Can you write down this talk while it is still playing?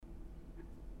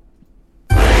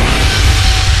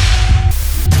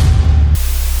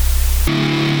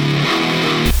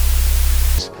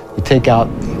take out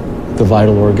the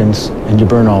vital organs and you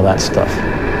burn all that stuff.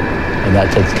 And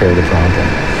that takes care of the problem.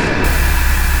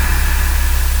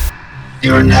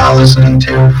 You are now listening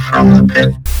to From the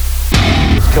Pit.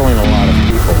 It's killing a lot of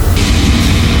people.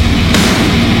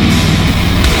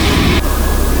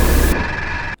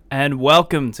 And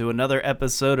welcome to another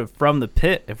episode of From the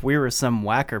Pit. If we were some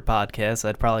whacker podcast,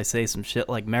 I'd probably say some shit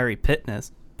like Merry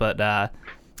Pitness. But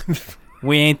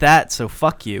we ain't that, so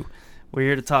fuck you. We're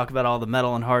here to talk about all the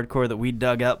metal and hardcore that we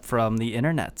dug up from the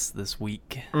internets this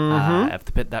week.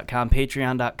 FThePit.com,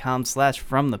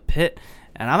 Patreon.com/FromThePit.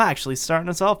 And I'm actually starting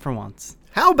us off for once.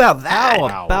 How about that?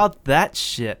 How about that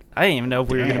shit? I didn't even know if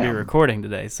we were going to be recording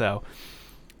today, so...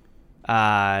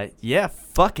 yeah,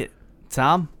 fuck it.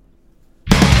 Tom?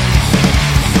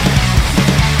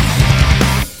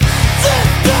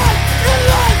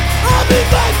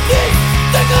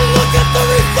 Take a look at the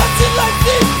reflection like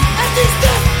this, and these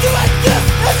steps to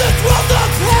exist in this world of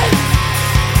hate.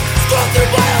 Scroll through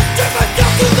miles, driven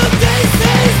down to the DC.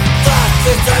 Thoughts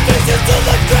and transmissions to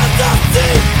the ground of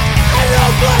sea. And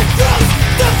all my drugs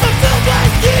to fulfill my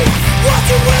needs.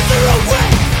 Watch it wither away,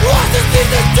 watch it see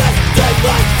the death day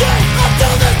by day,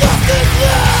 until there's nothing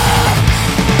left.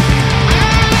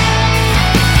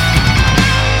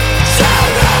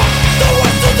 Shout out the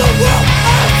worst of the world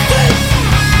and sleep.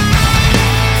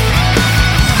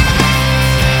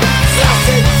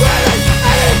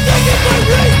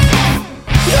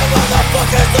 You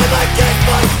motherfuckers on my case,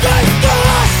 my space, the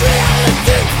harsh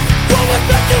reality. What was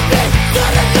meant to be,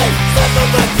 suddenly slip from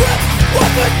my grip.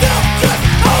 What went down, just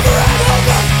over and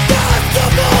over, now it's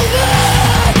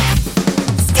stumbling.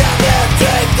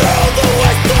 Scavenging through the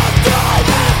waste of time,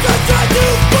 after trying to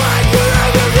find where I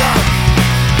belong.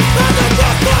 As I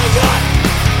cross my heart,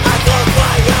 I close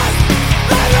my eyes,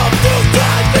 and hope to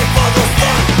die before the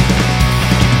sun.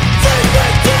 Things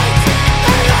may change,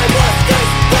 and I must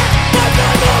face back. My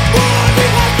time of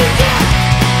morning has begun.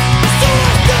 So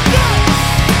I step out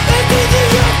into the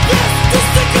abyss to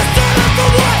stick a start out for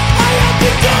what I have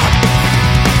become.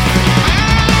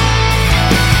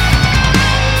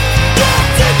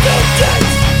 Nothing to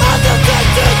change, other than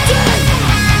today.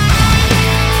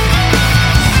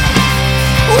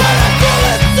 When I feel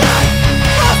inside,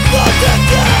 I float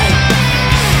decay.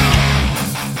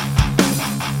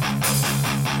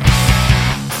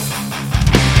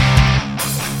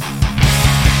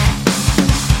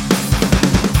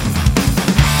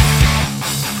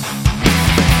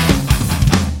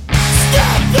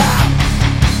 Step out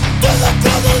to the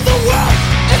core of the world.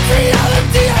 It's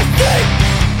reality I see.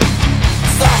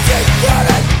 Slashing,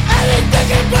 burning, anything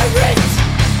in my reach.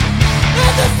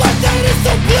 And this life that is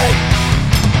so bleak.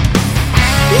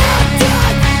 One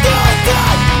time,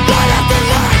 line after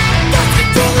line. That's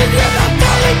controlling and I'm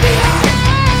falling behind.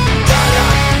 Caught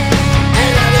up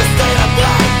in every state of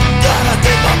mind. Gotta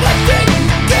keep on my feet,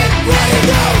 keep ready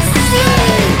to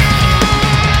sleep.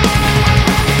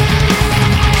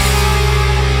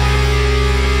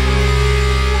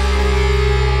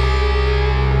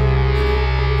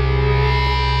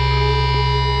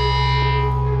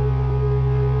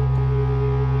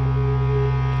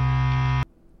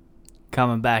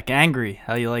 Coming back angry.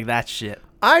 How you like that shit?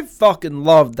 I fucking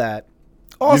love that.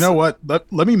 Also, You know what?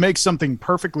 Let me make something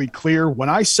perfectly clear. When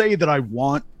I say that I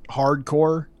want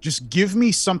hardcore, just give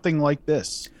me something like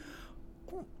this.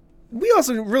 we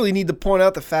also really need to point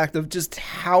out the fact of just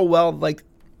how well, like,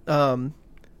 that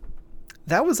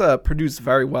was produced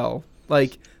very well.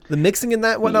 Like, the mixing in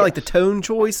that and whatnot, like the tone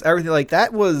choice, everything like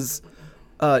that was,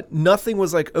 nothing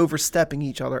was like overstepping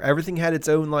each other. Everything had its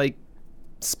own like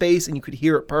space and you could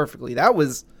hear it perfectly. That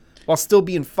was, while still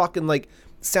being fucking like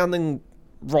sounding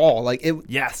raw. Like it.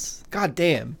 Yes. God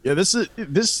damn. Yeah, this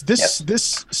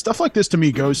stuff like this to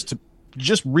me goes to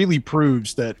just really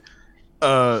proves that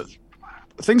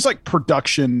things like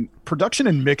production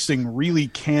and mixing really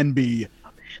can be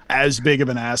as big of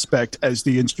an aspect as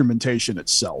the instrumentation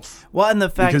itself. Well, and the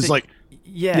fact because that, like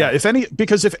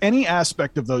if any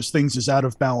aspect of those things is out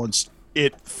of balance,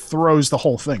 it throws the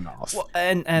whole thing off. Well,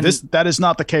 and that is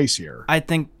not the case here. I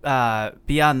think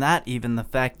beyond that, even the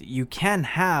fact that you can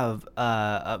have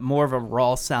a more of a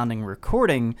raw sounding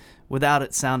recording without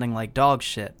it sounding like dog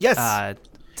shit. Yes.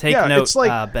 Take Yeah, note, it's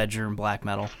like- bedroom black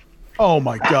metal. Oh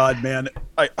my God, man!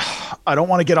 I don't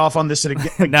want to get off on this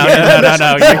again.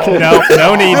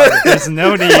 No need. There's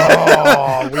no need.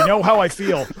 Oh, we know how I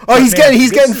feel. Oh, he's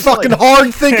getting fucking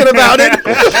hard thinking about it.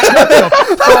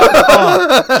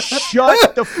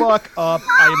 Shut the fuck up.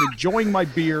 I am enjoying my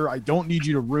beer. I don't need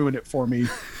you to ruin it for me.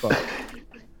 But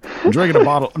I'm drinking a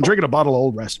bottle of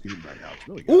Old Rasputin right now. It's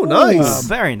really good. Oh, nice.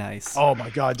 Very nice. Oh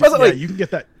my God! Was it like- you can get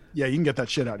that. Yeah, you can get that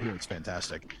shit out here. It's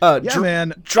fantastic. Yeah,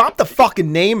 man. Drop the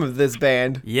fucking name of this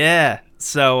band. Yeah.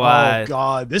 So Oh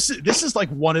god, this is like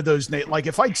one of those names. Like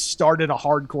if I'd started a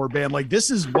hardcore band, like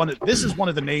this is one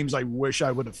of the names I wish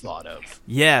I would have thought of.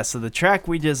 yeah, so the track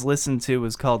we just listened to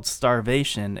was called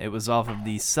Starvation. It was off of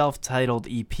the self-titled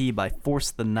EP by Force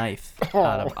the Knife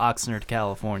out of Oxnard,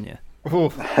 California.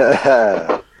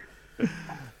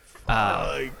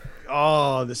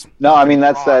 This. No, I mean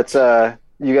that's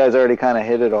you guys already kind of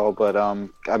hit it all, but I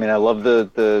mean I love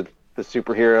the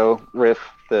superhero riff,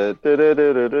 that's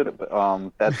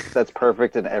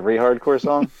perfect in every hardcore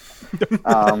song.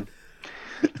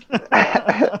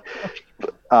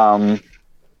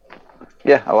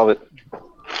 Yeah, I love it.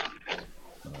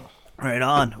 Right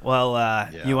on. Well,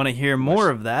 you want to hear more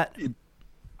of that?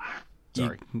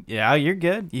 Sorry. Yeah, you're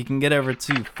good. You can get over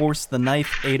to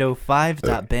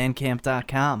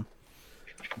forcetheknife805.bandcamp.com.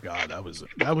 God, that was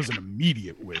an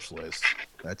immediate wish list.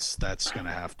 That's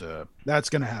gonna have to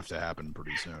happen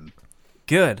pretty soon.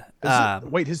 Good.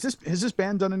 Wait, has this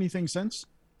band done anything since?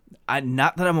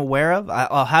 Not that I'm aware of.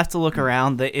 I'll have to look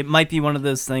around. It might be one of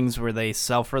those things where they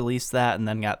self-released that and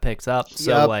then got picked up.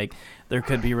 So Yep. like there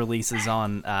could be releases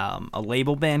on a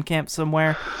label Bandcamp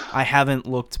somewhere. I haven't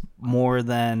looked more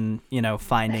than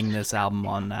finding this album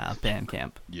on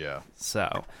Bandcamp. Yeah. So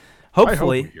I hope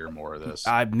hopefully we hear more of this.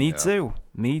 Me too.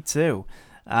 Me too.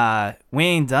 We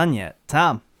ain't done yet.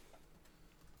 Tom.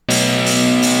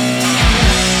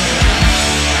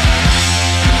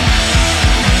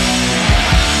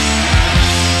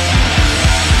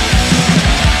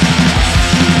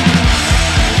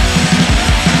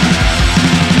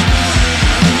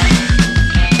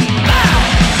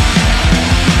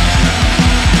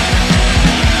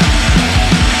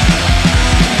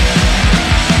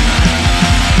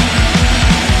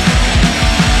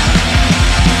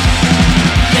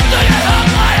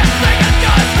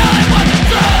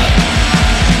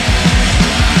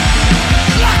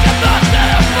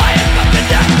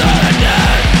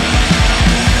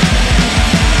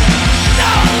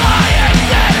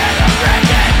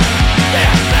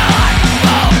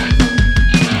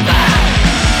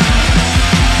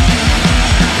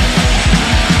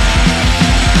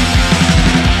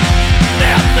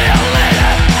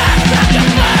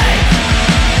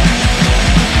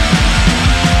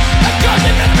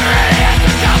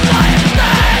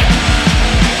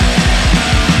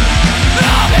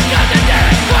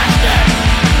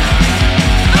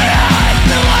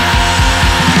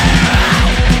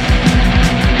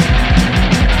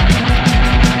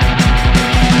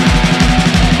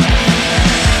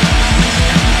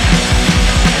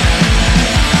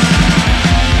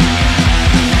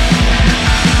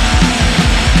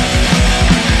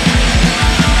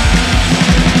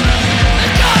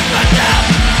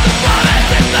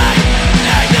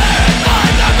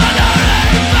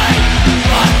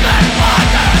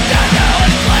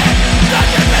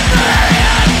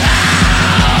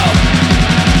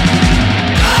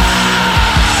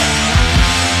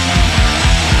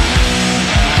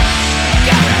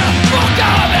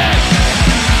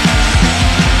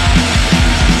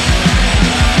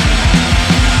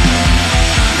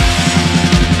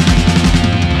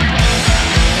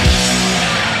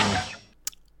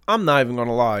 I'm not even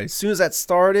gonna lie. As soon as that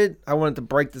started, I wanted to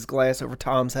break this glass over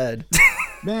Tom's head.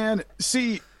 Man,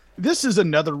 see, this is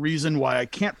another reason why I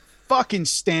can't fucking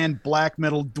stand black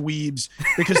metal dweebs,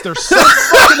 because they're so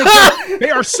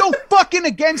they are so fucking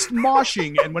against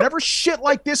moshing, and whenever shit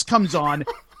like this comes on,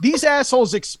 these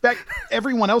assholes expect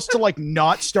everyone else to like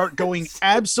not start going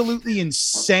absolutely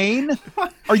insane.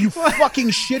 Are you fucking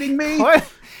shitting me?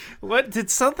 What did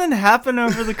something happen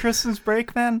over the Christmas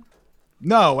break, man?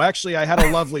 No, actually, I had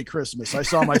a lovely Christmas. I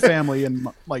saw my family, and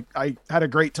like I had a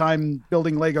great time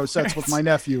building Lego sets with my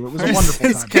nephew. It was a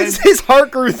wonderful time. His heart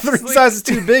grew 3 sizes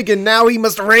too big, and now he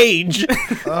must rage.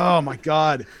 Oh my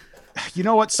god! You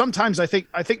know what? Sometimes I think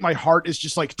my heart is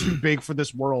just like too big for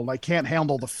this world. I can't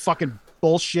handle the fucking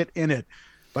bullshit in it.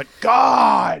 But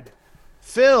God,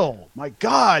 Phil, my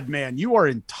God, man, you are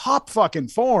in top fucking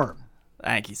form.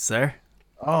 Thank you, sir.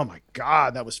 Oh my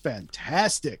God, that was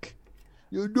fantastic.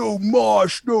 You no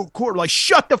mosh, no quarter. Like,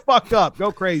 shut the fuck up.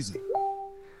 Go crazy.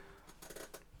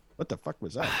 What the fuck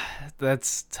was that?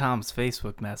 That's Tom's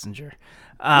Facebook Messenger.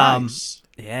 Nice.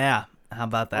 Yeah. How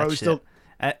about that Pros shit?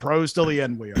 Pros till the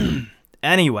end we are.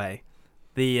 Anyway,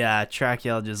 the track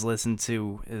y'all just listened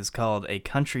to is called A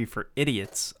Country for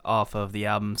Idiots off of the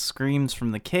album Screams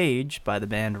from the Cage by the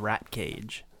band Rat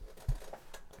Cage.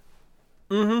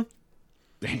 Mm-hmm.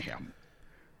 Damn.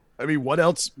 I mean, what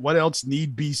else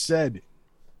need be said?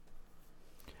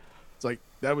 It's like,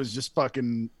 that was just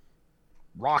fucking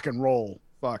rock and roll.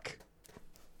 Fuck.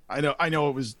 I know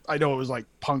it was like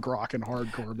punk rock and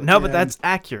hardcore. But No, but man, that's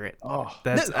accurate. oh,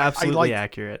 That's I absolutely like-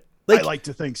 accurate. I Like- like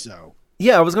to think so.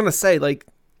 Yeah, I was gonna say like,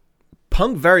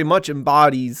 punk very much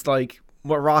embodies like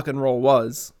what rock and roll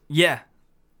was. Yeah.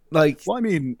 Like, Well, I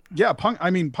mean, yeah,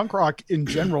 punk rock in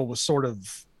general was sort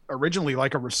of originally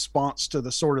like a response to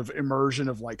the sort of immersion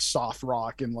of like soft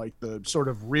rock and like the sort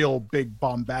of real big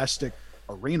bombastic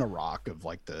arena rock of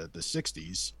like the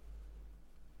 60s.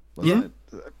 Wasn't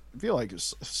it? I feel like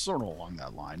it's sort of along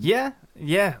that line. Yeah.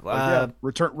 Yeah. Like, yeah,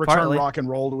 return partly. rock and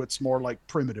roll to its more like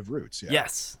primitive roots. Yeah.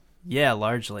 Yes. Yeah,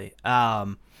 largely.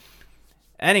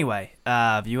 Anyway,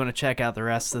 if you want to check out the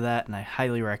rest of that, and I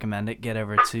highly recommend it, get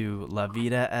over to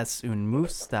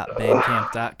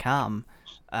lavidaesunmoose.bandcamp.com.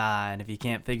 And if you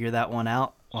can't figure that one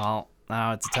out, well, I don't know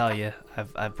what to tell you.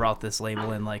 I've brought this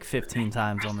label in like 15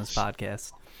 times on this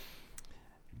podcast.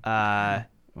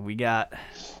 We got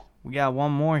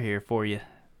one more here for you.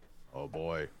 Oh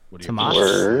boy. What do you Tomas.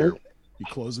 Word. You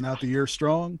closing out the year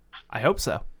strong? I hope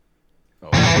so.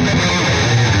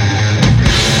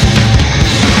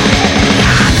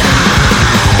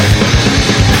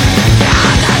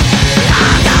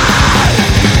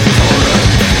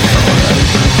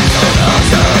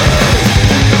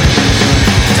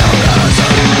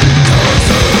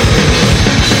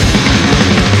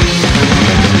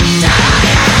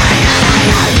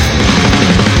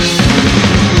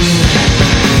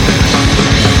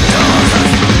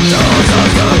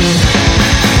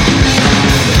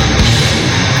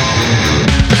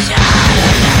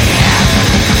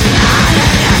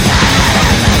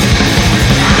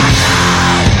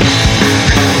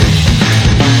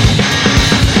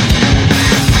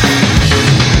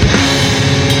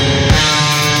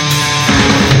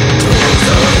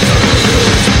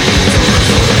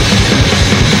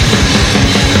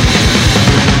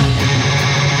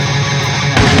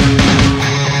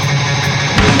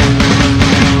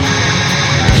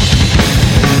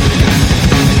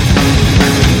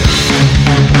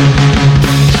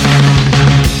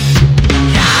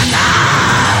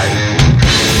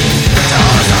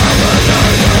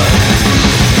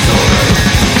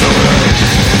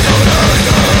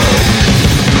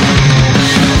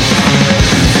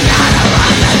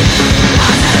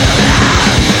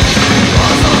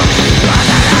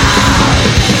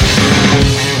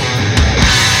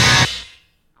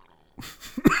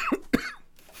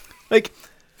 like,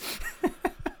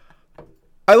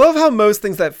 I love how most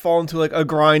things that fall into like a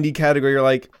grindy category are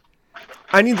like,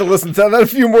 I need to listen to that a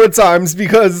few more times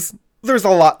because there's a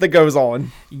lot that goes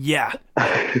on. Yeah.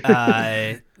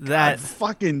 God That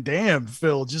fucking damn,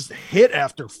 Phil. Just hit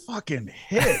after fucking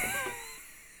hit.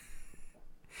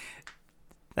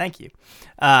 Thank you.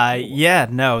 Yeah,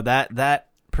 no, that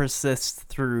persists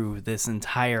through this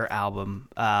entire album.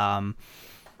 Oh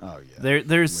yeah.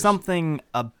 There's something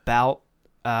about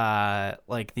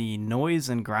like the noise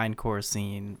and grindcore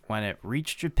scene when it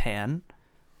reached Japan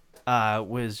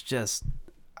was just,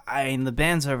 I mean, the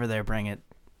bands over there bring it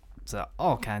to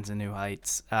all kinds of new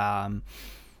heights.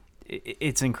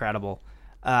 It's incredible.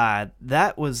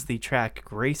 That was the track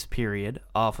Grace Period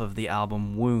off of the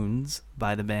album Wounds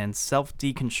by the band Self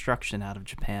Deconstruction out of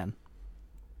Japan.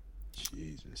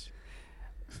 Jesus.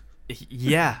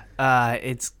 Yeah,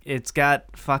 it's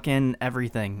got fucking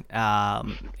everything.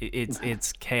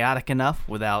 It's chaotic enough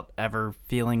without ever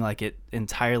feeling like it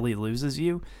entirely loses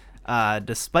you,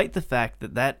 despite the fact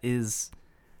that is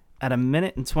at 1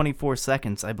 minute and 24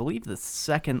 seconds, I believe, the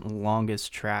second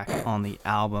longest track on the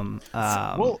album.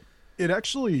 Well, it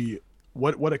actually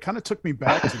what it kind of took me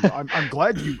back to. I'm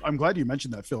glad you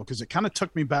mentioned that, Phil, because it kind of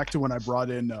took me back to when I brought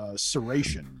in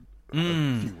Serration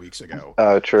a few weeks ago.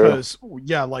 Oh, true. Because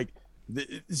yeah, like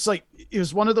it's like it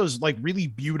was one of those like really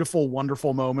beautiful,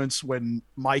 wonderful moments when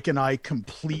Mike and I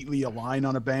completely align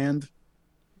on a band.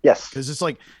 Yes. Because it's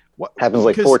like what Happens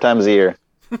like because- 4 times a year.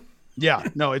 Yeah,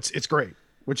 no, it's great.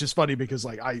 Which is funny because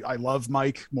like I love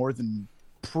Mike more than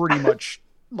pretty much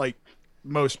like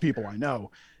most people I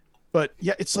know. But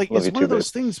yeah, it's like Love it's you one too, of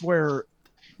those things where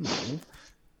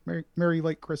Merry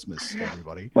like Christmas,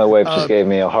 everybody. My wife just gave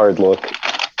me a hard look.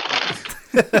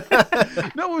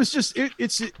 No, it was just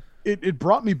it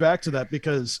brought me back to that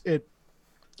because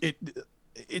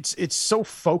it's so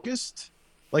focused.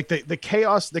 Like the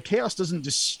chaos doesn't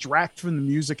distract from the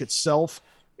music itself.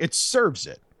 It serves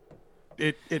it.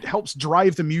 It helps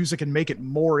drive the music and make it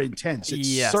more intense. It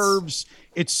Yes. serves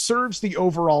the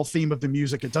overall theme of the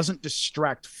music. It doesn't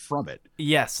distract from it.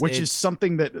 Yes, Which is it's-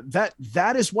 something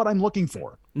that is what I'm looking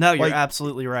for. no, you're like-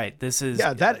 absolutely right. This is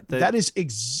That is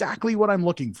exactly what I'm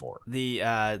looking for.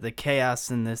 the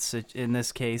chaos in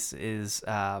this case is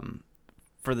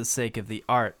for the sake of the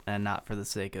art and not for the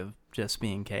sake of just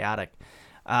being chaotic.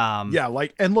 Yeah,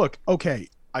 like, and look, okay,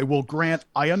 I will grant,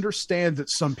 I understand that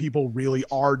some people really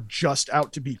are just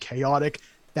out to be chaotic.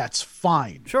 That's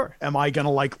fine. Sure. Am I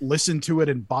gonna like listen to it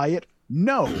and buy it?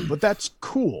 No, but that's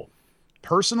cool.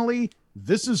 Personally,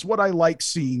 this is what I like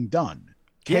seeing done.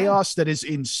 Chaos that is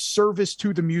in service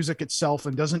to the music itself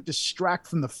and doesn't distract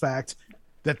from the fact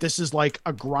that this is like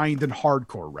a grind and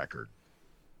hardcore record.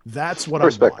 That's what I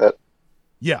Respect want. that.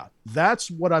 Yeah,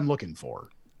 that's what I'm looking for.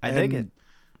 I dig And it.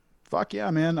 Fuck yeah,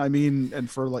 man. I mean, and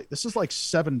for like, this is like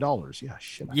 $7. Yeah,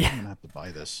 shit. I'm gonna have to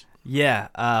buy this. Yeah.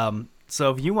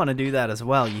 So if you want to do that as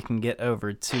well, you can get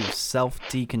over to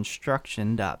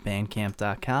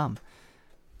selfdeconstruction.bandcamp.com.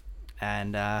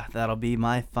 And that'll be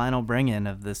my final bring-in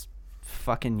of this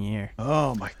fucking year.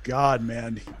 Oh my God,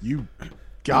 man. You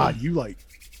like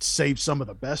saved some of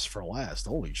the best for last.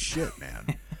 Holy shit,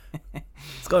 man.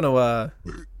 It's gonna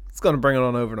bring it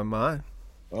on over to mine.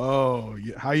 Oh,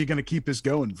 how are you going to keep this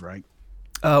going, Frank?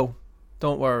 Oh,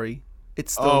 don't worry.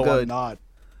 It's still good. I'm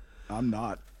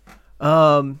not.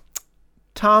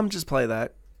 Tom, just play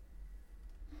that.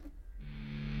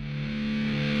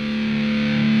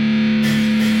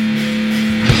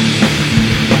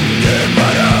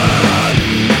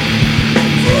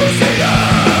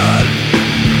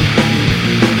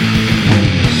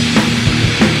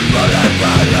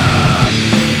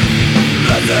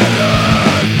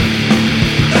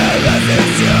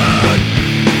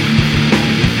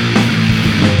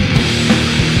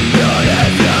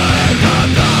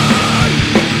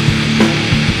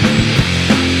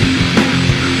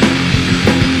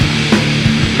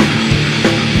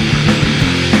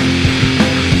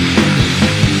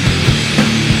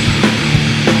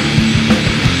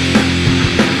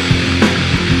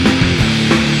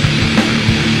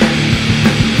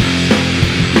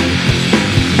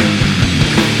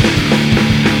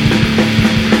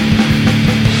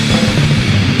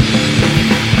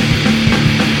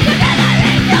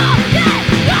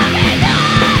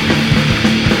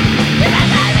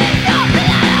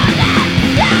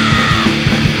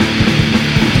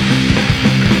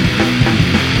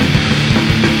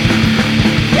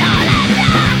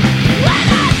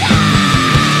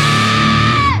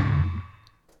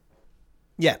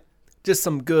 Yeah, just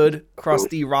some good,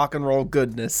 crusty rock and roll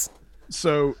goodness.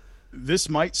 So this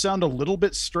might sound a little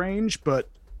bit strange, but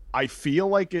I feel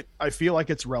like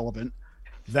it's relevant.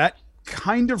 That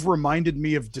kind of reminded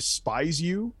me of Despise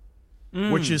You,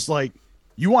 which is like,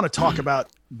 you want to talk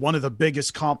about one of the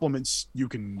biggest compliments you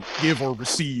can give or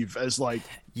receive as like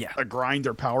a grind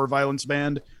or power violence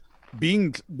band.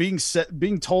 Being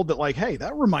told that like, hey,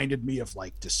 that reminded me of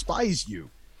like Despise You.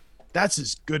 That's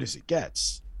as good as it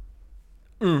gets.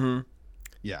 Mm-hmm.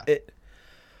 Yeah.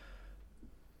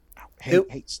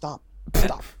 Hey, stop.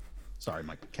 Sorry,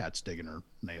 my cat's digging her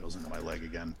nails into my leg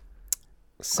again.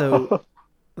 So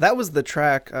that was the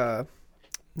track.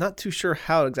 Not too sure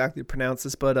how exactly to pronounce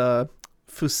this, but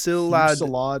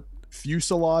Fusillade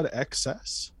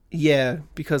XS. Yeah,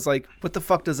 because like, what the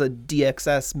fuck does a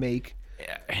DXS make?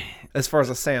 As far as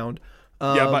a sound.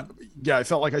 I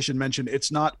felt like I should mention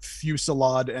it's not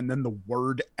Fusillade and then the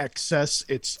word XS.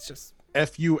 It's just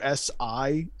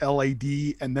FUSILAD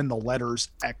and then the letters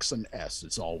X and S.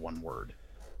 It's all one word.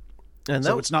 And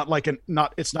so it's not like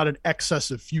it's not an excess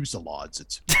of fusillades.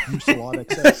 It's Fusillade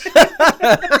excess.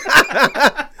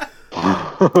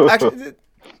 Actually,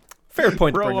 fair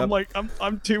point, bro. to bring I'm up. like I'm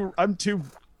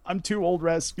too old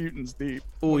Rasputin's deep.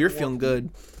 Oh, you're feeling good.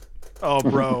 Oh,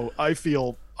 bro, I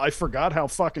forgot how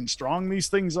fucking strong these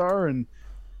things are, and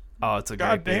it's a great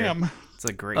goddamn, beer. It's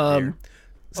a great beer.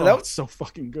 So that was so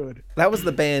fucking good. That was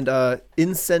the band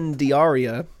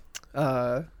Incendiaria.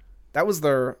 That was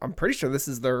their. I'm pretty sure this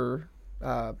is their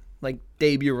like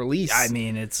debut release. I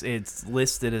mean, it's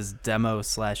listed as demo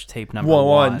 / tape number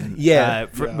one. Yeah.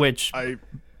 Which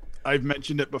I've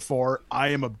mentioned it before. I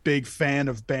am a big fan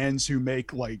of bands who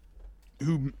make like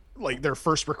their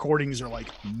first recordings are like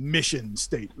mission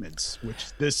statements.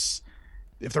 Which this,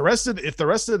 if the rest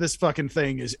of this fucking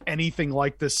thing is anything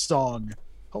like this song,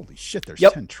 holy shit! There's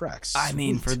 10 tracks. I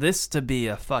mean, for this to be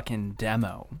a fucking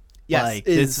demo, yes, like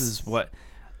this is what.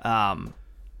 I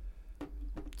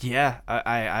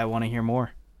want to hear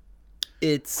more.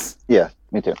 It's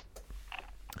me too.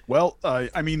 Well,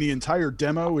 I mean, the entire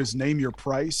demo is name your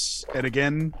price, and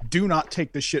again, do not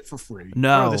take this shit for free.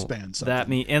 No, this band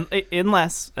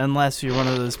unless you're one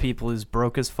of those people who's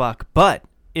broke as fuck. But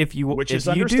if you do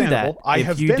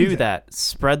that,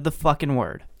 spread the fucking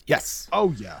word. Yes.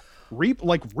 Oh yeah.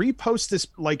 Repost this.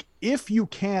 Like, if you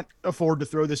can't afford to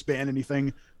throw this band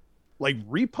anything, like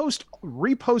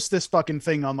repost this fucking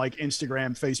thing on like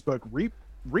Instagram, Facebook.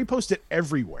 repost it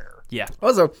everywhere. Yeah.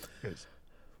 Also, 'Cause,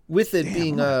 with it damn,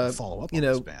 being I'm gonna have to follow up you on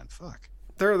know, this band. Fuck.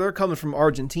 they're coming from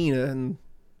Argentina, and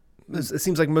it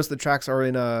seems like most of the tracks are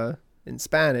in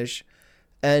Spanish,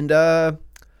 and I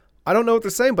don't know what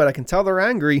they're saying, but I can tell they're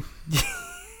angry.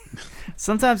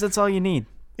 Sometimes that's all you need.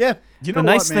 Yeah. You know The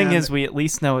nice what, thing man? is we at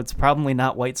least know it's probably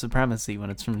not white supremacy when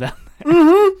it's from down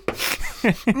there.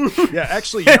 Yeah,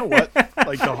 actually, you know what?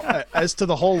 Like, as to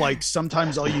the whole, like,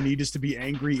 sometimes all you need is to be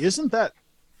angry. Isn't that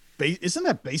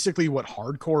basically what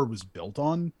hardcore was built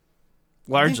on?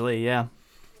 Largely, yeah.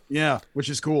 Yeah, which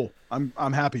is cool. I'm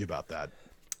happy about that.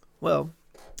 Well,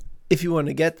 if you want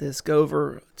to get this, go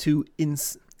over to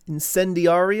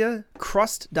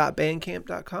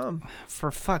incendiariacrust.bandcamp.com.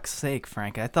 For fuck's sake,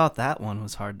 Frank, I thought that one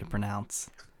was hard to pronounce.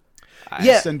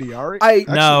 Yeah, Incendiary? I-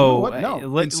 Actually, No, you know what? No,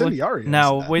 look- Incendiary.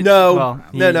 No, has that. wait, No, well,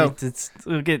 no.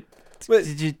 We'll get. But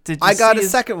Did you I got see a his-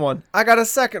 second one. I got a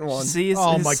second Did you one. see his,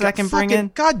 Oh his my second god! bring Fucking,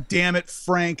 in? God damn it,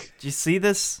 Frank! Did you see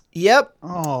this? Yep.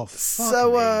 Oh, fuck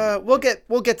So me.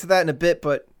 we'll get to that in a bit,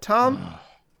 but Tom,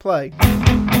 play.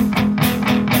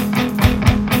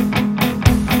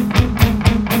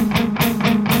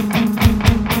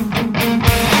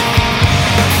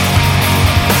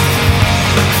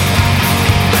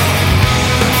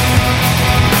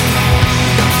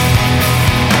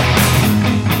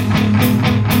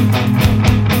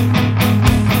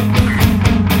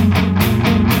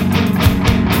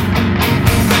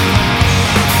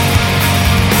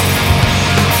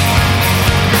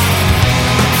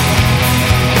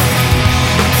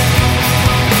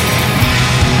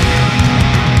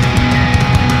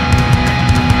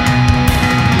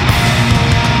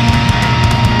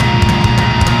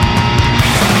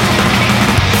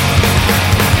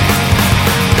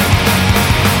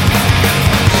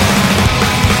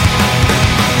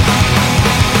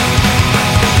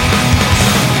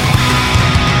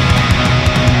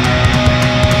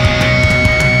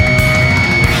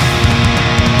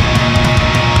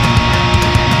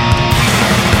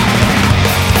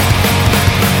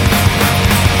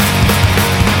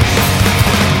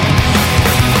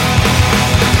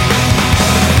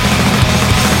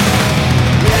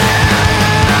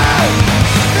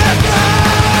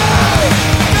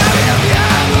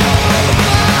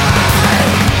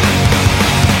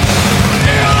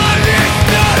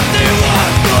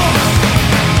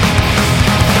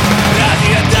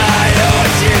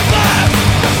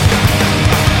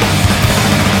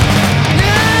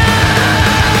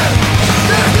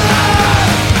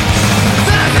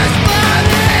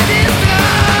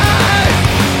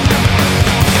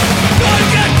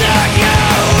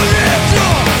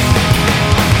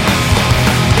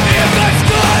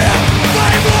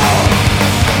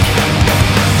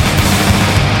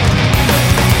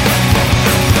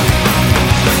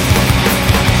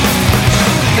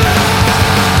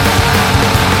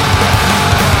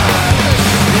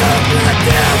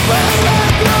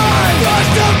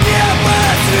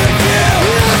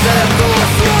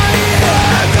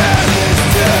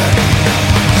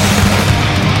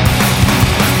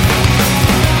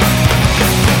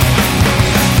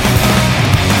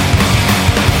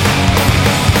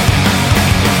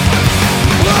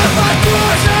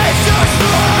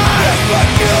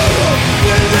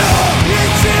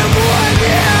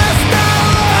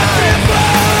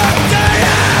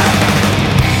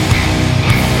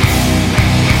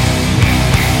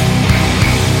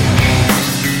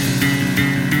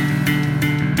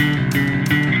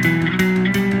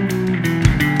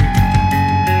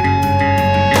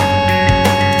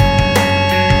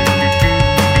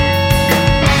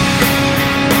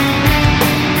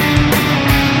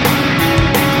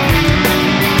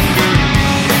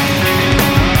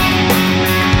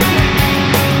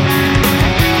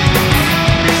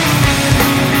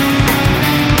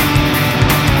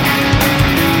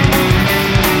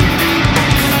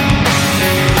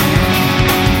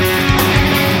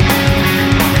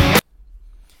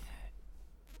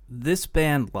 This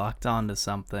band locked onto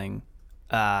something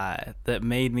that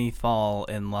made me fall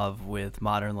in love with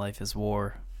Modern Life is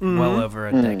War well over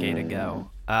a decade ago.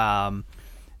 And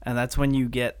that's when you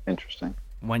get Interesting.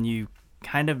 when you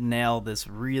kind of nail this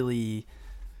really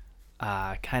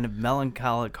kind of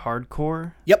melancholic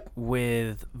hardcore. Yep.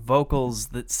 With vocals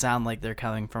that sound like they're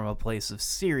coming from a place of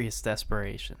serious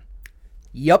desperation.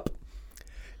 Yep.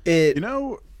 It. You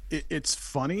know, it's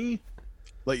funny.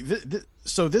 Like,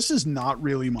 so this is not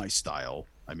really my style.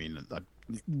 I mean,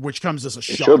 which comes as a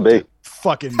shock should be. to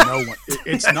fucking no one.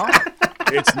 It's not.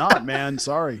 It's not, man.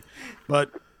 Sorry.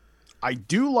 But I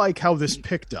do like how this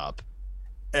picked up.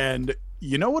 And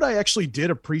you know what I actually did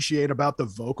appreciate about the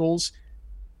vocals?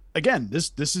 again,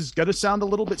 this is gonna sound a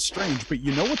little bit strange, but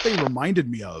you know what they reminded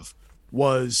me of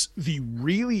was the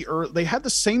really early. They had the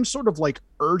same sort of like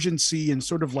urgency and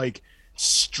sort of like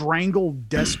strangled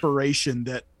desperation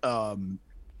that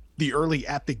the early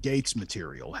At the Gates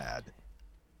material had.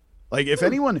 Like if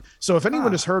anyone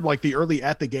has heard like the early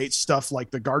At the Gates stuff,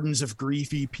 like the Gardens of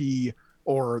Grief EP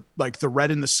or like the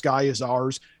Red in the Sky Is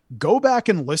Ours, go back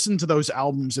and listen to those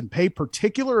albums and pay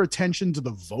particular attention to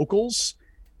the vocals,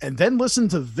 and then listen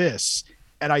to this.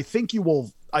 And I think you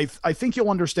will. I think you'll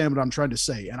understand what I'm trying to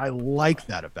say, and I like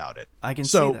that about it. I can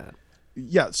see that.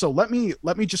 Yeah. So let me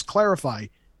just clarify.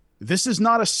 This is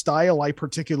not a style I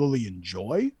particularly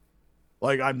enjoy.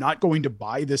 Like, I'm not going to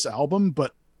buy this album,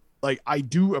 but like I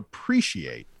do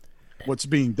appreciate what's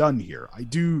being done here. I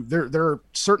do. There are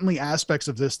certainly aspects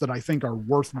of this that I think are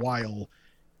worthwhile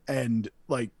and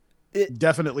like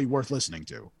definitely worth listening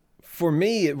to. For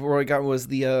me, what I got was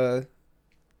their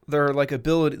like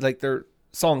ability, like their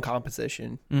song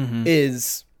composition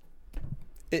is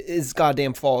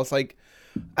goddamn flawless. Like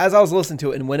as I was listening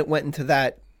to it, and when it went into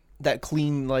that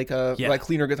clean like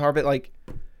cleaner guitar bit, like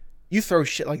you throw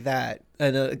shit like that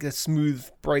and a smooth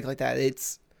break like that,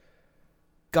 it's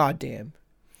goddamn.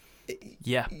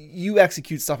 Yeah, you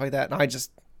execute stuff like that, and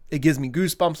it gives me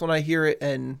goosebumps when I hear it,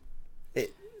 and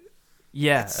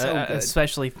it's so good.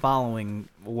 Especially following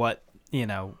what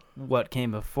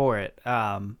came before it.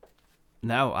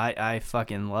 No, I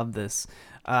fucking love this.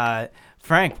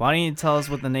 Frank, why don't you tell us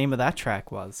what the name of that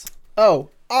track was? Oh,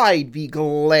 I'd be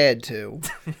glad to.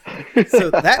 So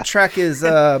that track is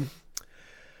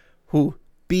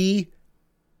Be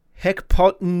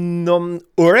Hekpotnom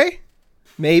Ure?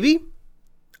 Maybe?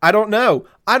 I don't know.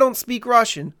 I don't speak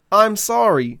Russian. I'm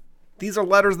sorry. These are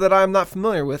letters that I'm not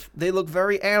familiar with. They look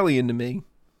very alien to me.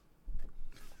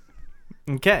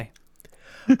 Okay.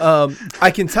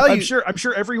 I can tell you. I'm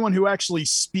sure everyone who actually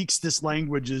speaks this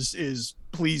language is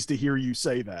pleased to hear you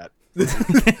say that.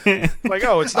 Like,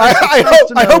 oh, it's nice,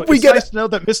 I hope we get nice to know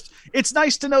that it's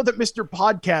nice to know that Mr.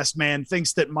 Podcast Man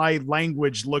thinks that my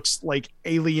language looks like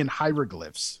alien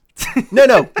hieroglyphs.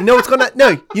 No. You know what's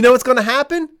gonna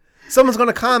happen? Someone's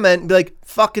gonna comment and be like,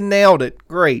 "Fucking nailed it,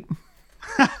 great."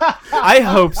 I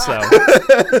hope so.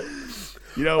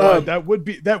 You know, that would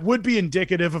be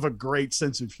indicative of a great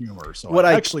sense of humor. So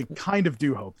I actually kind of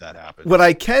do hope that happens. What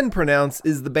I can pronounce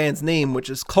is the band's name, which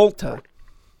is Kulta.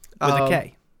 With a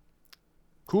K.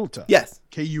 Kulta. Yes.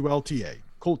 Kulta.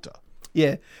 Kulta.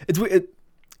 Yeah.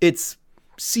 It's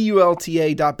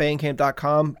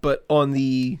culta.bandcamp.com, but on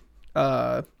the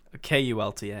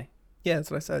Kulta. Yeah,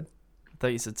 that's what I said. I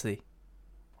thought you said C.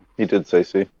 He did say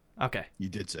C. Okay. You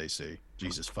did say C.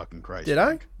 Jesus fucking Christ. Did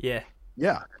I? Yeah.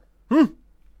 Yeah.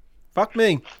 Fuck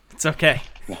me. It's okay.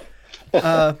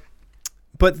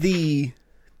 But the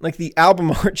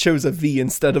album art shows a V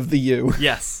instead of the U.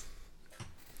 Yes.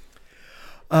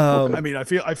 I mean, I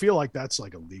feel like that's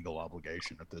like a legal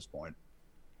obligation at this point.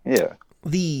 Yeah.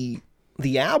 The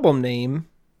album name.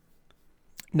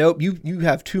 Nope, you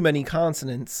have too many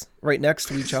consonants right next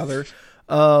to each other.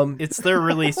 It's their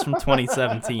release from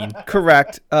 2017.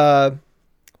 Correct.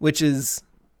 Which is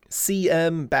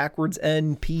CM backwards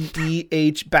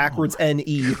NPEH backwards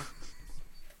NE.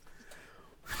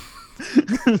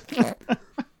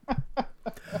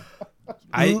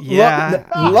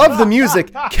 Love the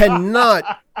music.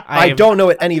 Cannot. I don't know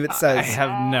what any of it says. I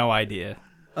have no idea.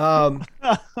 Oh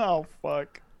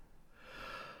fuck.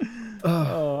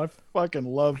 Oh, I fucking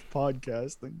love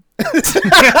podcasting.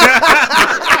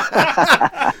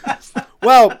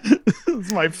 Well,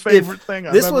 it's my favorite thing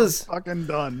I've ever fucking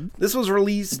done. This was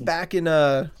released back in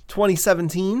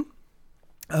 2017.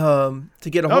 To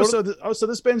get a hold so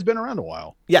this band's been around a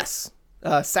while. Yes.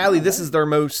 Sadly, this is their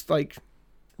most like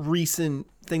recent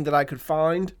thing that I could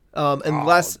find.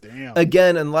 Unless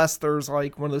there's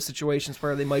like one of those situations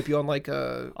where they might be on like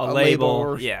a label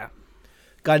or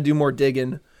got to do more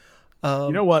digging.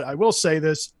 You know what? I will say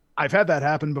this. I've had that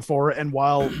happen before, and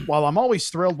while I'm always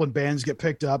thrilled when bands get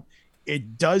picked up,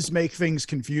 it does make things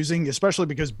confusing, especially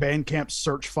because Bandcamp's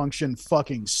search function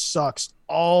fucking sucks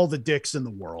all the dicks in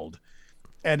the world,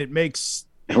 and it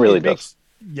really does.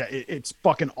 Yeah, it's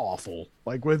fucking awful.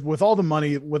 Like with all the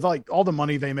money, all the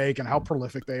money they make and how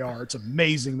prolific they are, it's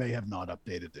amazing they have not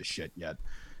updated this shit yet.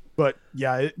 But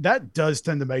yeah, that does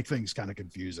tend to make things kind of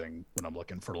confusing when I'm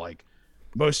looking for like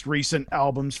most recent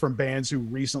albums from bands who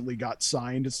recently got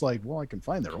signed. It's like, well, I can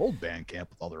find their old Bandcamp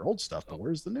with all their old stuff, but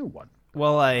where's the new one?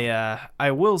 Well,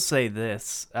 I will say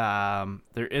this.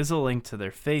 There is a link to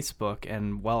their Facebook,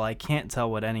 and while I can't tell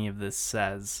what any of this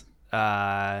says,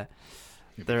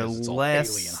 Their Because it's all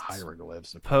last alien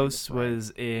hieroglyphs. post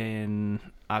was in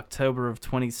October of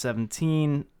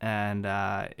 2017, and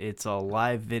it's a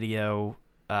live video,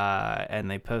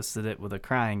 and they posted it with a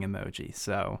crying emoji.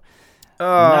 So,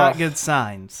 not good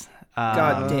signs.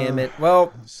 God damn it.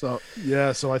 Well, So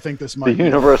I think this The might be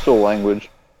universal language.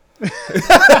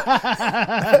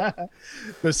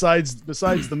 besides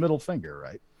the middle finger,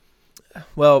 right?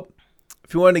 well,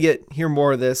 if you want to hear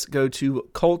more of this, go to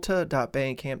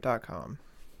colta.bandcamp.com.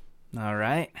 All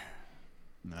right,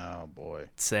 Oh boy.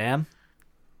 Sam,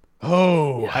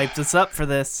 Oh, hyped us up for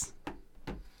this.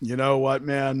 you know what,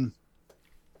 man?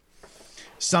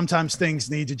 Sometimes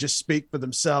things need to just speak for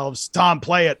themselves. Tom,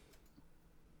 play it.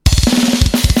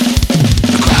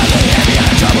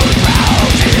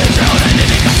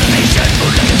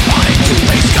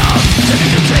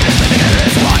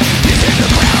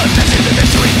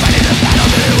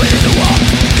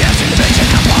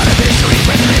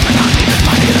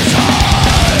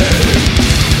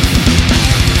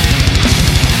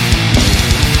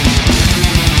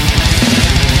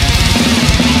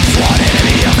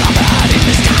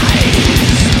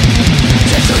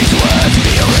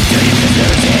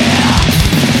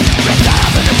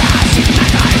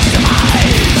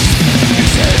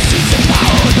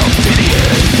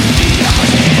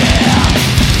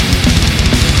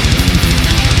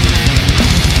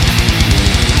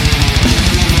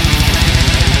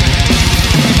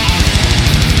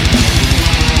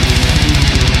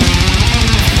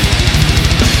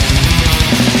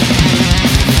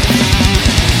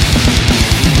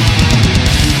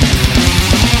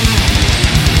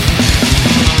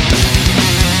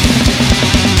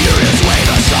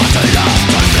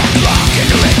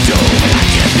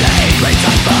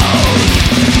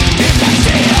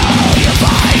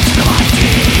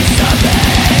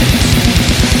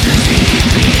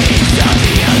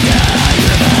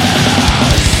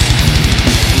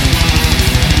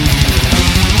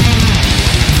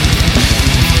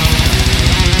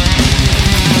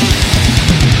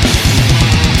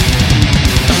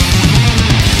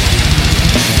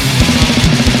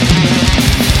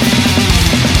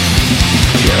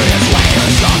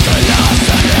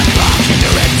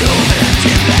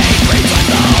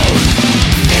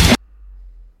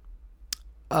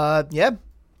 Yeah,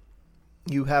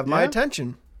 you have my Yeah?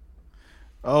 attention.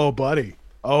 Oh, buddy.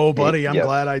 I'm Yes,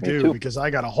 glad I me do too. because I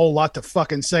got a whole lot to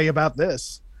fucking say about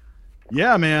this.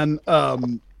 Yeah, man.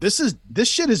 This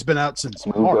shit has been out since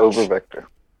Move March. over, Vector.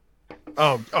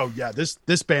 Oh yeah.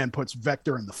 This band puts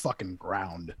Vector in the fucking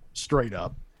ground straight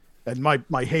up, and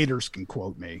my haters can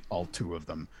quote me, all two of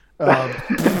them.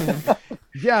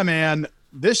 Yeah, man.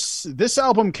 This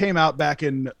album came out back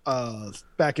in I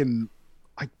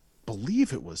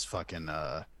believe it was fucking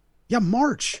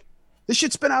March. This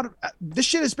shit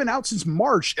has been out since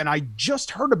March, and I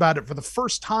just heard about it for the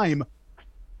first time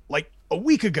like a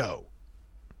week ago.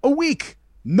 A week.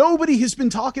 Nobody has been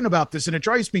talking about this, and it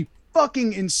drives me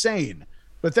fucking insane.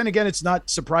 But then again, it's not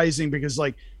surprising because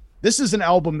like this is an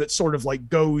album that sort of like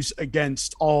goes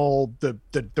against all the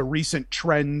recent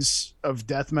trends of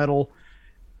death metal.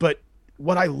 But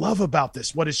what I love about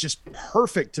this, what is just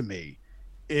perfect to me,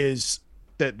 is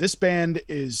that this band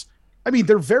is, I mean,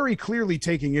 they're very clearly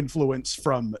taking influence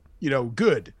from,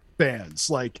 good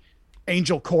bands like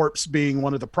Angel Corpse being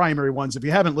one of the primary ones. If you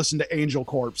haven't listened to Angel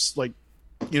Corpse, like,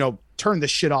 turn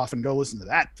this shit off and go listen to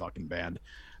that fucking band.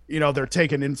 They're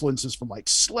taking influences from like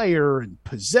Slayer and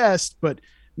Possessed, but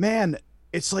man,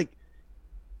 it's like,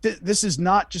 this is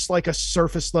not just like a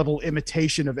surface level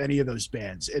imitation of any of those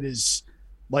bands. It is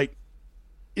like,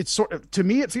 it's sort of, to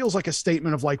me, it feels like a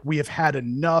statement of like, we have had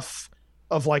enough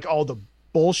of like all the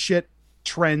bullshit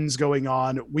trends going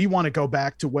on. We want to go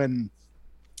back to when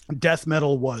death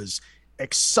metal was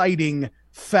exciting,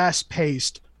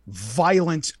 fast-paced,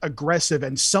 violent, aggressive,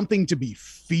 and something to be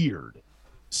feared,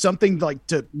 something like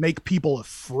to make people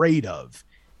afraid of.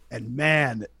 And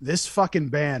man, this fucking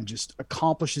band just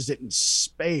accomplishes it in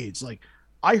spades. Like,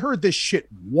 I heard this shit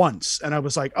once and I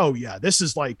was like, oh yeah, this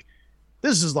is like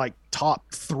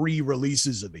top 3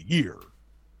 releases of the year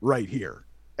right here.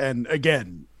 And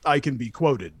again, I can be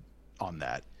quoted on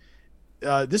that.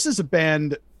 This is a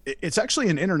band. It's actually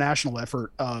an international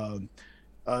effort.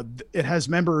 It has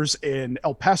members in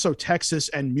El Paso, Texas,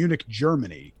 and Munich,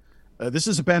 Germany. This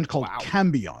is a band called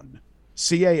Cambion,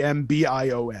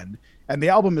 Cambion, and the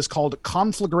album is called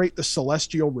Conflagrate the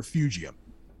Celestial Refugium.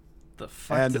 The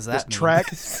fuck And does this that mean? track,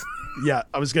 yeah,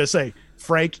 I was gonna say,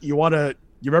 Frank, you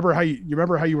remember how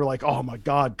you were like, oh my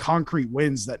God, Concrete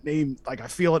Winds, that name, like I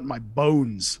feel it in my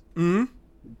bones. Mm-hmm.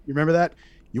 You remember that?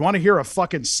 You want to hear a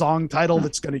fucking song title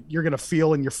you're gonna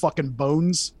feel in your fucking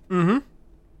bones? Mm-hmm.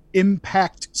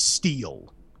 Impact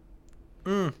Steel.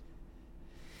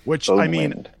 Which, I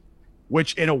mean, Boomland.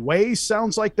 which in a way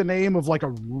sounds like the name of like a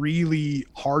really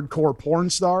hardcore porn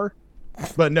star.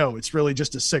 But no, it's really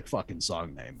just a sick fucking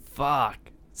song name. Fuck.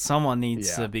 Someone needs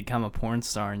Yeah. to become a porn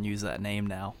star and use that name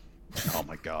now. Oh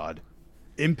my god.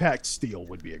 Impact Steel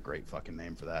would be a great fucking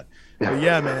name for that. But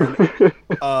yeah, man.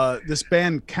 This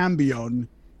band Cambion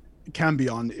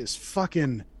is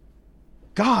fucking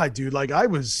God, dude. Like I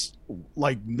was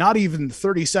like not even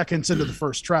 30 seconds into the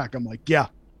first track. I'm like, yeah,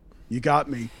 you got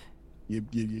me. You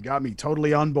got me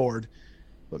totally on board.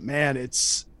 But man,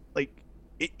 it's like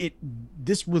it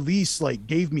this release like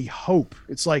gave me hope.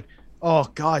 It's like, oh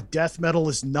god, death metal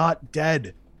is not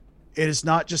dead. It is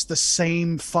not just the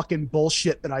same fucking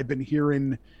bullshit that I've been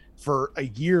hearing for a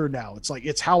year now. It's like,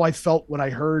 it's how I felt when I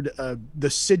heard the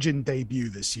Sigyn debut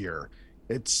this year.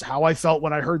 It's how I felt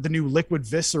when I heard the new Liquid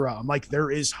Viscera. I'm like,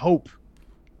 there is hope.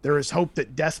 There is hope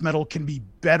that death metal can be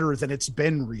better than it's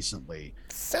been recently.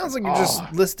 Sounds like you're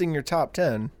just listing your top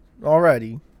 10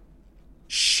 already.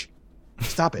 Shh.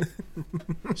 Stop it.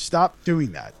 Stop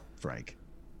doing that, Frank.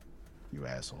 You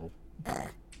asshole.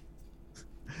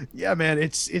 Yeah, man,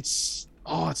 it's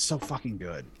so fucking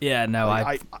good. Yeah, no,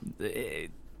 Like, this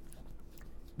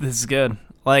is good.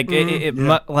 Like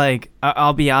yeah. like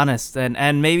I'll be honest,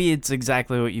 and maybe it's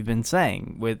exactly what you've been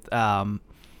saying with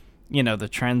you know, the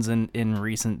trends in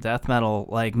recent death metal.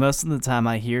 Like most of the time,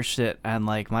 I hear shit and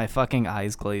like my fucking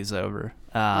eyes glaze over.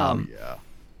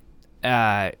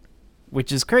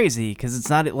 Which is crazy because it's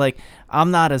not like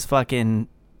I'm not as fucking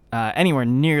anywhere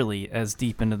nearly as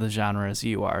deep into the genre as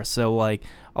you are. So like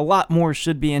a lot more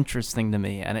should be interesting to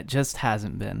me, and it just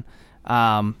hasn't been.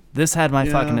 This had my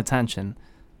fucking attention.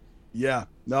 Yeah,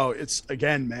 no, it's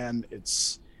again, man,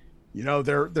 it's, you know,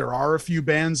 there are a few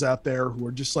bands out there who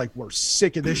are just like, we're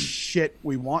sick of this shit.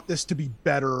 We want this to be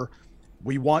better.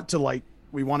 We want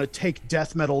to take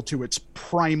death metal to its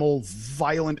primal,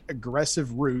 violent,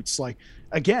 aggressive roots. Like,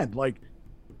 again, like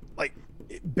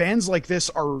bands like this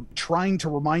are trying to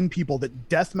remind people that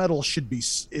death metal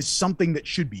is something that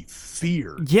should be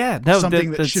feared. Yeah, no,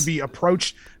 something that should be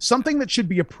approached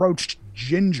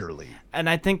gingerly. And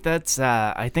I think that's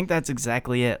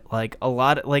exactly it. Like a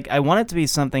lot, like I want it to be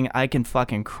something I can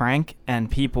fucking crank and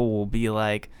people will be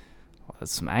like, well,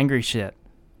 that's some angry shit.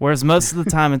 Whereas most of the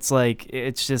time it's like,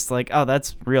 it's just like, oh,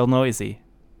 that's real noisy.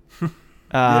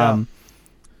 Yeah.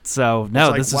 So no,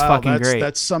 It's like, this is wow, fucking great.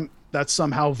 That's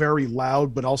somehow very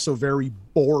loud, but also very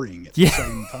boring at the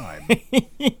same time.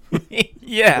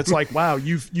 Yeah. It's like, wow,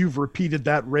 you've repeated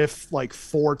that riff like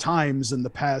 4 times in the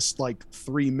past like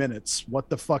 3 minutes. What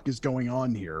the fuck is going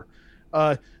on here?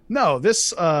 No,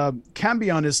 this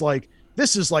Cambion is like,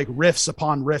 this is like riffs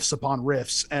upon riffs upon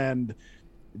riffs, and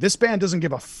this band doesn't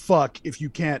give a fuck if you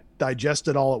can't digest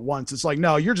it all at once. It's like,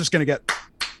 no, you're gonna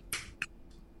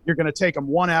take them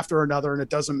one after another, and it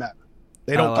doesn't matter.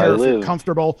 They don't care if you're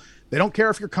comfortable. They don't care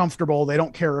if you're comfortable. They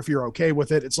don't care if you're okay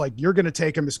with it. It's like, you're going to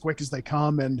take them as quick as they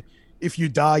come. And if you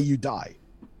die, you die.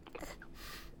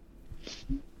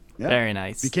 Yeah. Very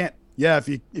nice. If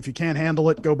you can't handle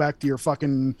it, go back to your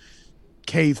fucking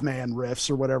caveman riffs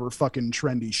or whatever fucking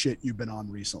trendy shit you've been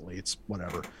on recently. It's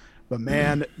whatever. But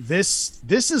man, this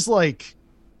is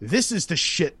the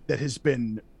shit that has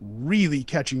been really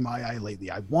catching my eye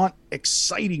lately. I want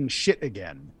exciting shit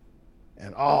again.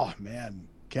 And oh man,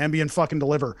 Cambion fucking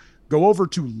deliver. Go over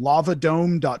to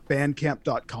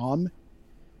lavadome.bandcamp.com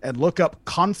and look up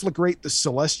Conflagrate the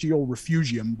Celestial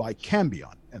Refugium by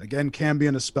Cambion. And again,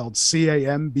 Cambion is spelled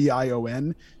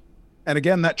Cambion. And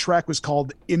again, that track was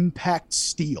called Impact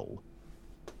Steel.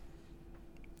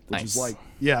 Which is like,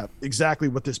 yeah, exactly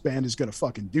what this band is going to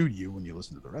fucking do to you when you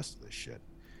listen to the rest of this shit.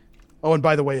 Oh, and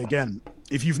by the way, again,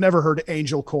 if you've never heard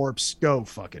Angel Corpse, go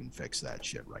fucking fix that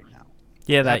shit right now.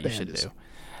 Yeah, that you should do.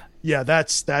 Yeah,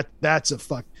 that's a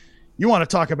fuck. You want to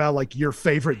talk about like your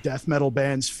favorite death metal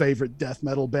band's favorite death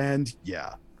metal band?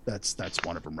 Yeah, that's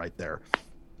one of them right there.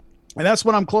 And that's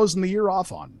what I'm closing the year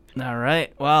off on. All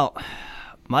right. Well,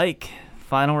 Mike,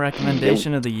 final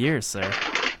recommendation of the year, sir.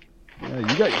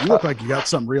 Yeah, you look like you got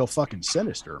something real fucking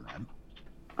sinister, man.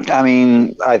 I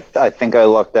mean, I think I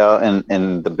lucked out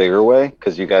in the bigger way,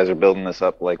 because you guys are building this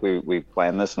up like we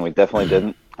planned this, and we definitely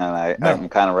didn't. And I'm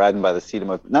kind of riding by the seat of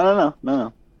my no.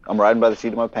 I'm riding by the seat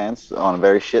of my pants on a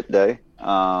very shit day.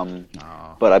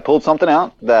 But I pulled something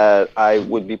out that I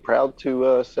would be proud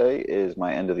to say is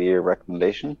my end of the year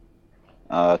recommendation.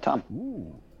 Tom.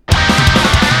 Ooh.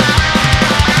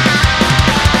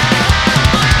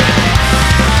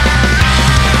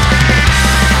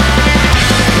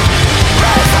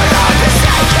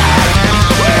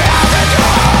 We have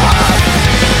endured,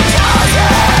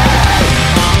 chosen,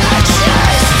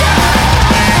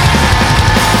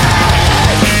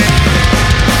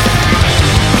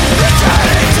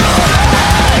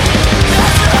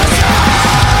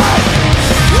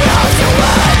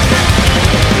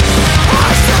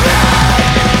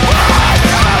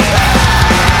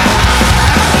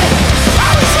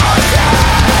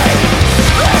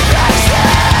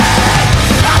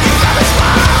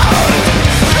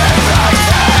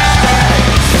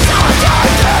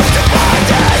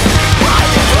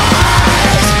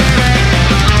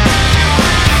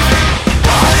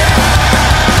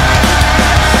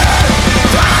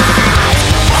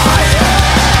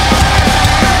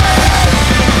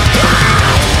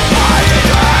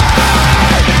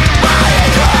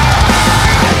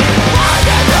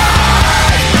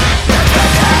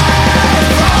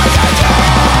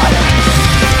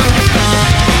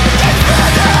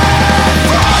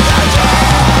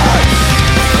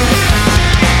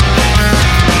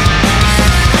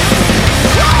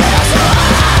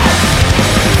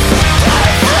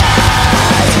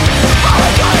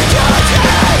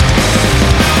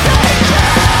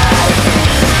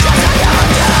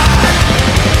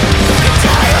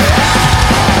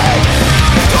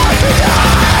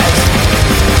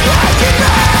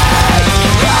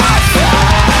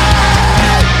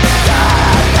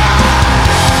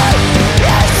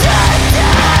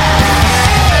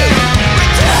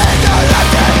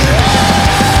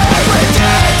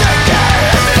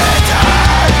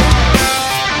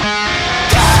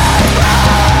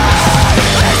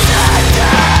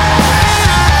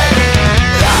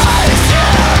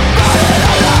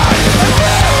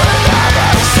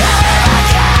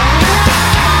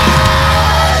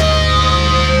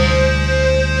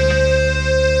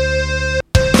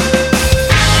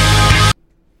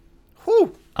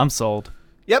 I'm sold.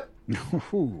 Yep.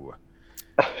 Ooh.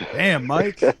 Damn,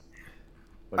 Mike.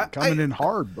 But coming in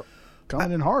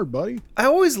hard, buddy. I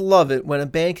always love it when a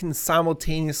band can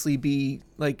simultaneously be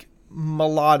like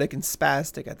melodic and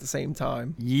spastic at the same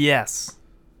time. Yes.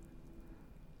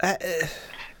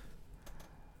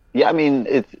 Yeah, I mean,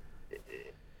 it's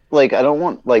like I don't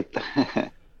want I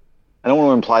don't want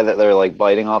to imply that they're like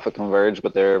biting off of Converge,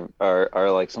 but there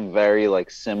are like some very like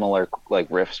similar like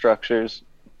riff structures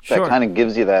that Sure. kind of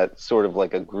gives you that sort of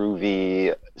like a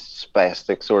groovy,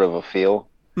 spastic sort of a feel.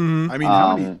 I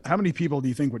mean, how many people do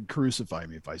you think would crucify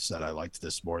me if I said I liked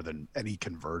this more than any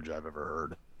Converge I've ever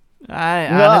heard? No, I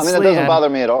mean, it doesn't bother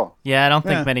me at all. Yeah, I don't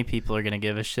think Yeah. many people are gonna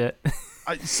give a shit.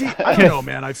 I don't know,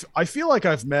 man. I feel like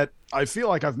I've met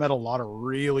a lot of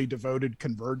really devoted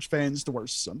Converge fans to where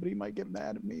somebody might get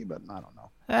mad at me, but I don't know.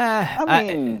 I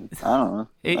mean, I don't know.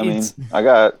 I mean, it's- I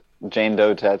got Jane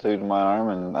Doe tattooed on my arm,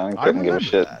 and I couldn't give a remember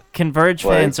shit. that. Converge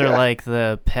Like, fans are yeah. like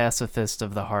the pacifist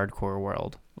of the hardcore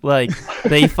world. Like,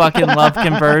 they fucking love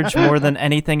Converge more than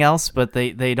anything else, but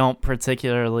they don't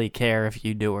particularly care if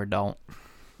you do or don't.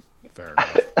 Fair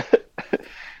enough.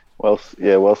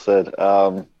 Well said.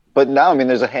 But now, I mean,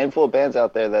 there's a handful of bands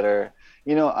out there that are,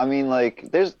 I mean,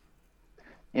 like, there's,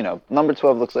 Number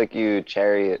 12 Looks Like You,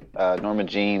 Chariot, Norma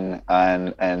Jean,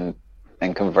 and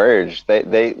Converge.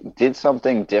 They did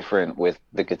something different with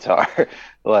the guitar,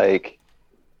 like,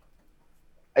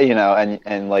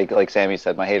 and like Sammy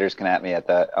said, my haters can at me at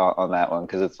that on that one,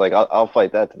 because it's like I'll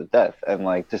fight that to the death, and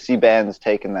like to see bands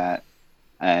taking that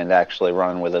and actually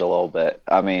run with it a little bit.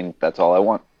 I mean, that's all I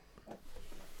want.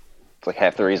 It's like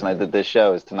half the reason I did this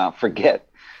show is to not forget,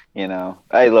 Hey,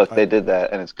 look, they did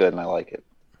that, and it's good, and I like it.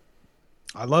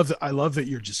 I love that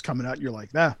you're just coming out. You're like,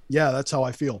 yeah, that's how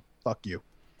I feel. Fuck you.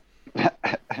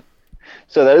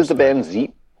 So that is the band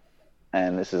Zeet,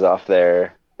 and this is off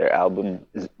their album,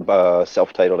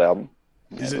 self-titled album.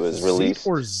 Is It it was released. Zeit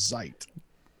or Zeit?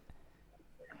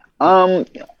 I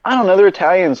don't know. They're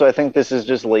Italian, so I think this is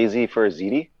just lazy for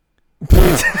ziti.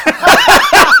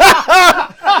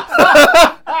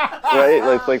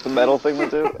 Right? Like the metal thing would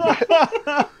do.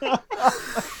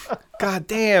 God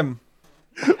damn.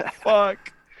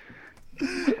 Fuck.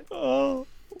 Oh,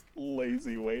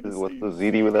 lazy way to What's say the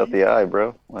ziti without the I,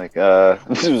 bro? Like,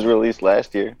 this was released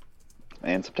last year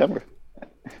in September.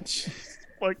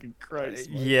 Fucking Christ.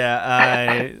 Mike.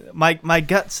 Yeah, my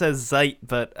gut says Zeit,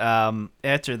 but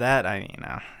after that, I mean,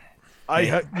 I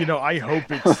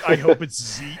hope it's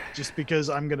Zeet, just because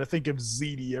I'm gonna think of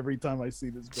Ziti every time I see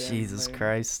this band. Jesus name.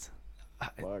 Christ.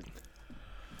 Fuck.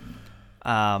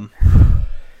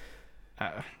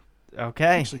 Okay.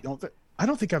 Actually, I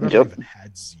don't think I've ever Yep. even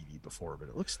had Ziti before, but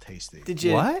it looks tasty. Did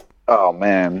you? What? Oh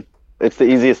man, it's the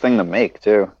easiest thing to make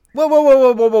too.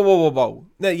 Whoa.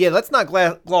 No, yeah, let's not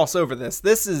gloss over this.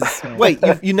 This is wait,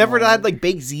 you never had like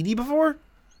baked ziti before?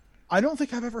 I don't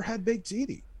think I've ever had baked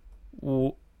Ziti.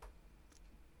 W-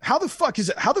 How the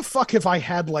fuck have I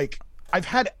had I've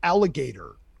had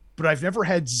alligator, but I've never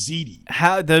had Ziti.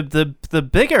 How the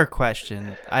bigger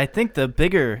question? I think the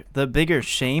bigger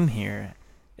shame here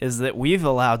is that we've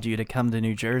allowed you to come to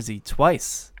New Jersey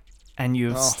twice, and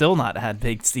you've still not had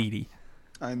baked ziti.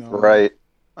 I know. Right?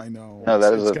 I know. No,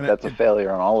 It's gonna- that's a failure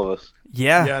on all of us.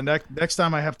 Yeah. Yeah, next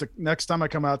time I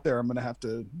come out there, I'm gonna have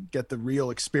to get the real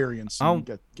experience and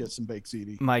get some baked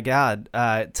ziti. My God,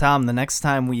 Tom, the next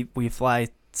time we fly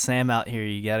Sam out here,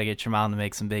 you got to get your mom to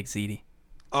make some baked ziti.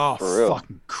 Oh, For real.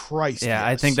 fucking Christ! Yeah,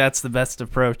 I yes. think that's the best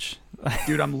approach.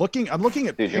 Dude, I'm looking at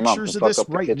Dude, your mom can pictures of fuck this up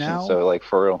the right kitchen, now. so like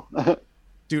for real.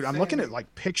 Dude, I'm looking at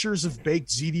pictures of baked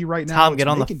ziti right now. Tom, It's get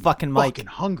on the making me fucking mic. Fucking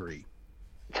hungry.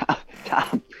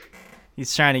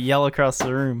 He's trying to yell across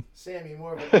the room. Sammy,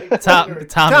 more of a Tom, your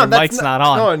that's mic's not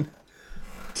on.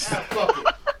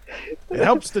 It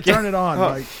helps to turn it on.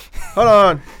 Like, Hold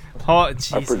on. Oh,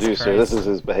 Jesus Our producer, Christ. this is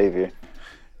his behavior.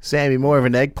 Sammy, more of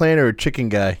an eggplant or a chicken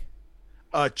guy?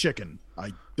 chicken.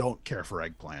 I don't care for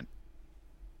eggplant.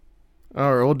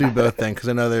 All right, we'll do both then, because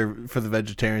I know they're for the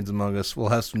vegetarians among us. We'll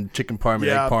have some chicken parm and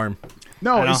Yeah. egg parm.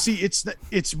 No, I know. you see,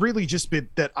 it's really just been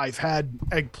that I've had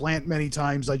eggplant many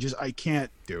times. I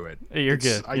can't do it. You're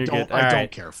It's- good. I You're don't good. All right.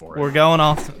 don't care for it. We're going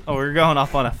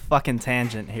off on a fucking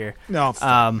tangent here. No,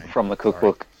 fuck me. From the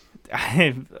cookbook.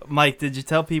 Mike, did you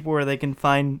tell people where they can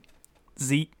find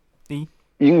Zeet? You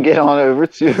can get on over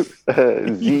to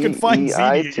You can find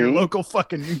ziti at your ZEIT. local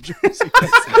fucking New Jersey.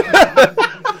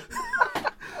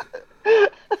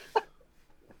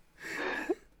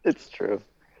 It's true.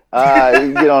 You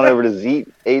can get on over to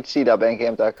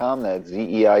hc.bandcamp.com. That's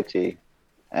ZEIT.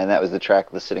 And that was the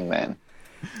track The Sitting Man.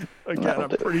 Again, I'm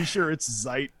pretty sure it's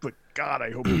Zeit, but God,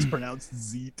 I hope it's pronounced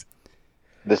Zeet.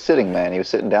 The Sitting Man. He was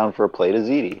sitting down for a plate of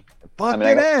ziti. Fucking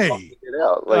I got A. to get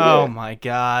out. Like, Oh my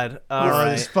god! All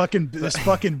right, This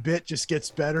fucking bit just gets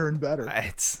better and better.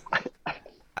 it's.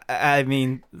 I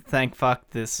mean, thank fuck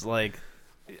this. Like,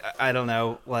 I don't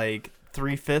know, like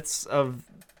 3/5 of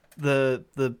the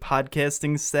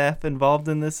podcasting staff involved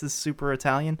in this is super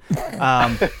Italian.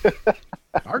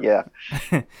 yeah.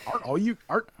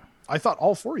 I thought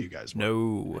all four of you guys were.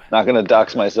 No. Not gonna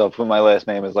dox myself when my last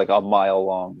name is like a mile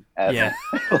long. Yeah.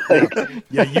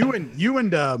 Yeah,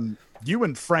 you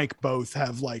and Frank both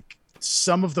have like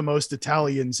some of the most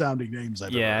Italian sounding names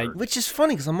I've ever heard. Which is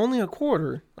funny because I'm only a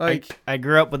quarter. Like, I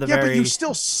grew up with a Yeah, very. but you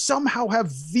still somehow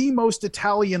have the most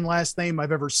Italian last name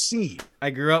I've ever seen. I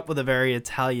grew up with a very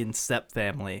Italian step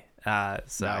family,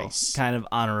 so Nice. kind of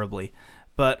honorably.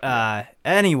 But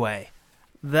anyway,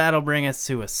 that'll bring us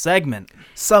to a segment.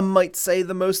 some might say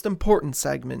the most important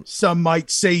segment. Some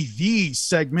might say the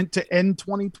segment to end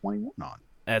 2021 on.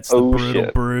 That's the Oh, Brutal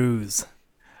shit. Brews.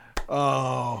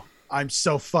 Oh, I'm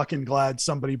so fucking glad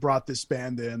somebody brought this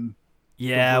band in.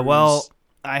 Yeah, Brews. well,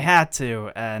 I had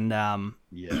to, and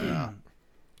Yeah.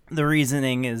 the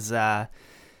reasoning is not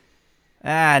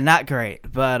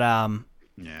great, but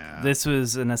Yeah. this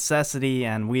was a necessity,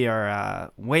 and we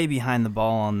are way behind the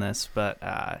ball on this, but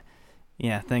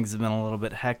yeah, things have been a little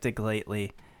bit hectic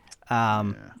lately.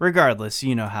 Regardless,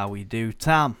 you know how we do.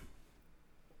 Tom.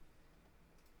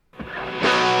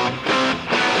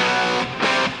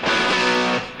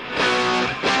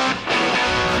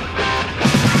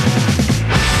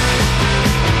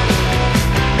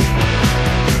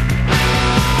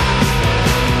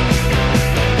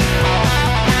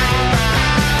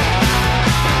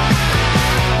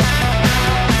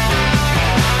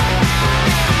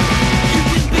 You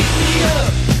can beat me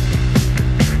up.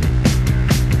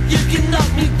 You can knock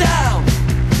me down.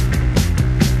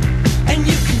 And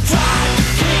you can try to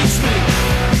cage me.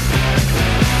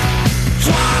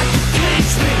 Try to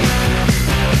cage me.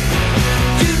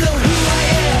 You know who I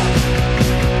am.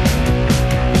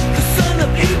 The son of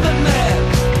Abraham.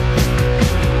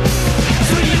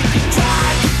 So you can try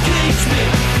to cage me.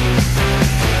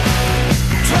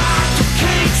 Try to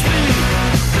cage me.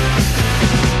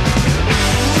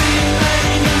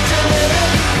 Remain undead,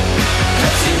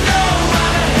 'cause you know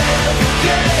I'm a hell of a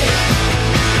game.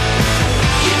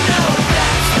 You know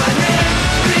that's my name.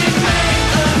 Remain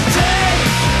undead.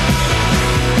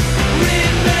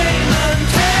 Remain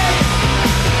undead.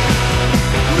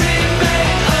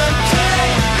 Remain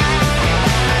undead.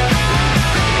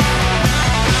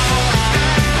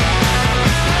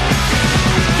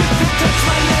 You can touch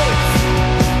my lips,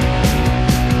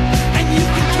 and you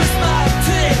can twist my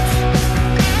tips.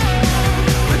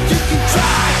 But you can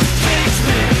try to cage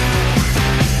me.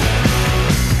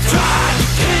 Try to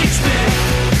cage me.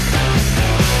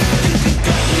 You can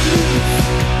cut loose.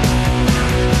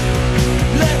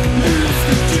 Let loose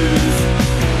the juice.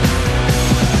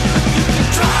 You can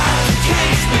try to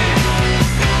cage me.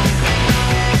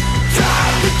 Try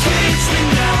to cage me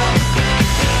now.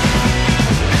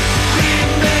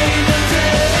 Remain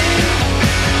undead,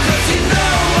 'cause you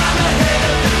know I'm ahead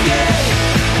of the game.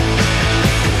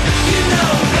 You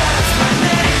know that's my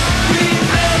name.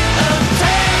 Remain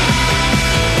undead.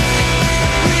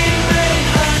 Remain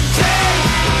undead.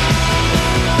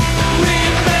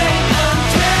 Remain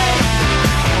undead.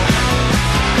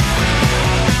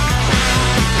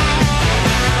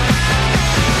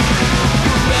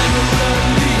 Forever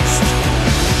unleashed.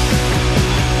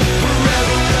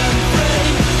 Forever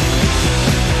unafraid.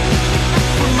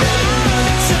 Forever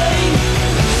unchained.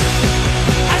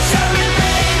 I shall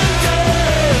remain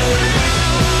undead.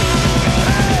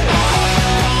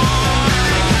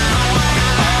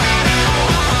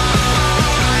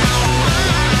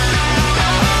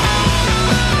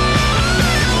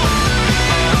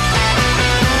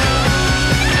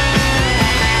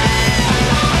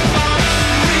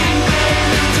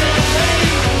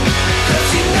 Cause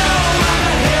you know I'm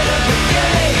ahead of the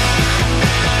game.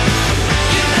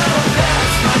 You know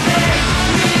that's my name.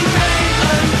 Remain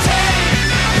undead.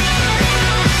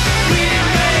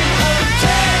 Remain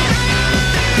undead.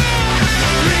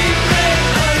 Remain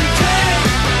undead.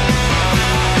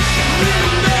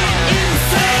 Remain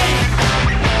insane.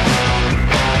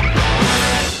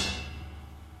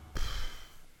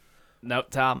 Nope,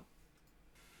 Tom.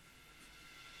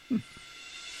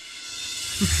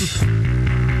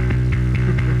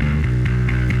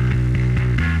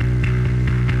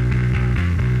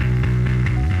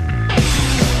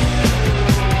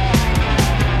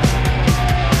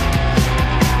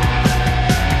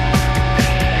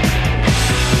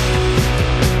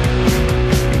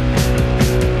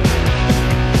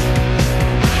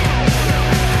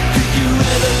 You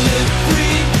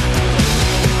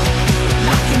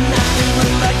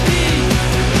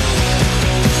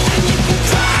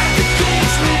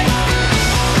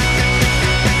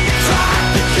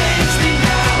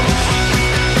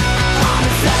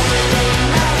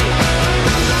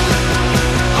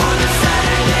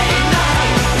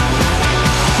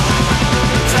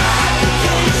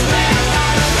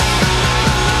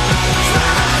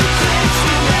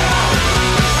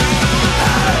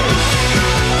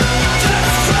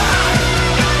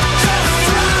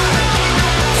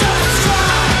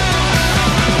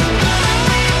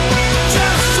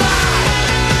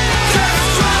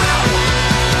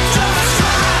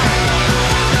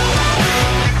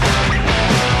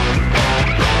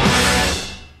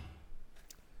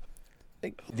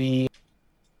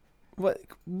What?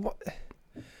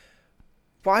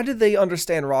 Why did they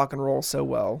understand rock and roll so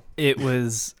well? It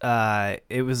was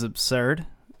absurd.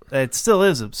 It still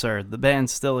is absurd. The band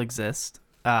still exists.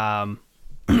 But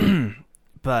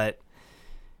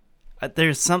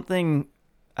there's something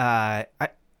I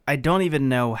don't even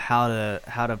know how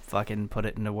to fucking put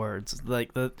it into words.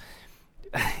 Like the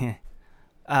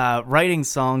writing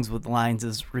songs with lines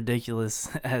as ridiculous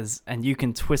as "and you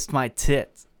can twist my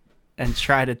tit and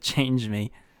try to change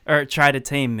me or try to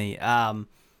tame me,"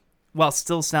 while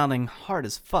still sounding hard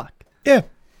as fuck. Yeah.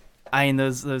 I mean,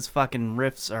 those fucking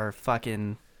riffs are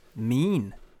fucking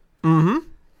mean.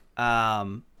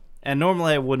 Mm-hmm. And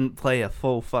normally I wouldn't play a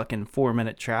full fucking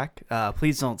 4-minute track.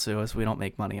 Please don't sue us. We don't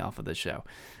make money off of this show.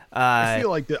 I feel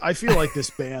like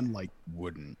this band like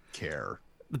wouldn't care.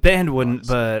 The band wouldn't,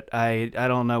 but I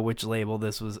don't know which label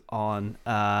this was on.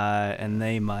 And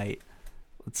they might.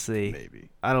 Let's see. Maybe.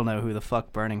 I don't know who the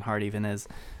fuck Burning Heart even is.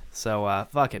 So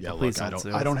fuck it. Yeah, but please look, don't sue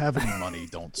us. I don't have any money.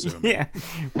 Don't sue me.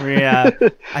 Yeah.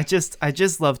 I just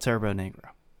love Turbo Negro.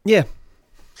 Yeah.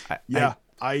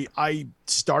 I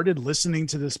started listening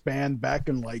to this band back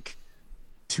in like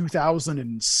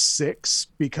 2006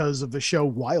 because of the show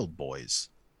Wild Boys.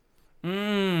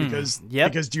 Because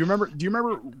do you remember?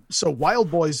 So Wild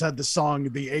Boys had the song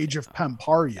 "The Age of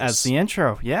Pamparius" as the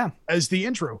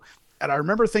intro, and I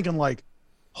remember thinking like,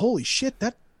 "Holy shit,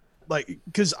 that!" Like,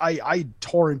 because I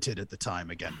torrented at the time.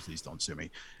 Again, please don't sue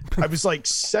me. I was like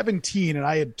 17 and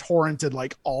I had torrented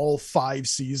like all 5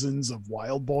 seasons of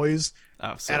Wild Boys.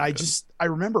 Oh, so and good. I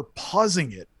remember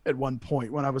pausing it at one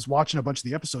point when I was watching a bunch of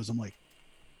the episodes. I'm like,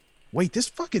 wait, this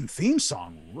fucking theme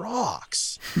song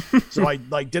rocks. So I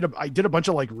did a bunch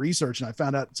of like research and I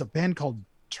found out it's a band called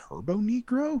Turbo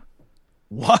Negro.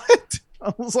 What?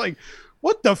 I was like,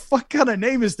 what the fuck kind of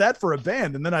name is that for a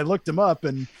band? And then I looked them up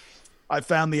and I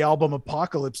found the album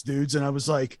Apocalypse Dudes, and I was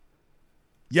like,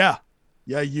 yeah,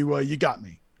 you got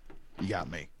me. You got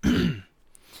me.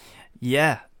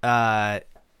 Yeah.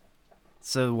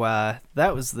 So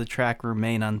that was the track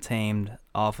Remain Untamed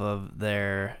off of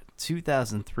their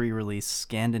 2003 release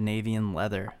Scandinavian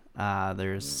Leather,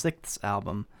 their 6th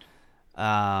album.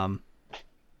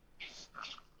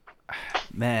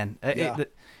 Man,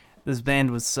 this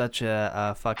band was such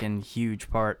a fucking huge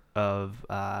part of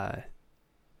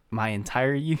my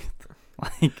entire youth.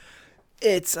 Like,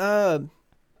 It's funny.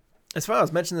 I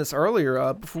was mentioning this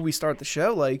earlier before we start the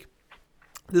show. Like,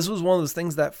 this was one of those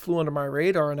things that flew under my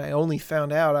radar, and I only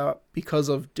found out because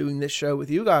of doing this show with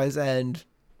you guys. And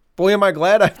boy, am I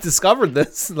glad I discovered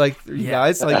this. Like, you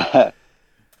guys, like,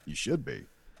 you should be.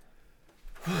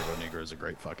 Turbo Negro is a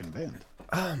great fucking band.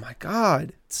 Oh my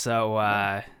god.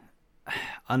 so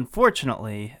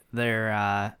unfortunately,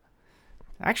 they're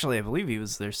actually, I believe he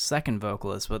was their second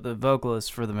vocalist, but the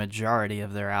vocalist for the majority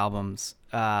of their albums,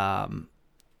 Hank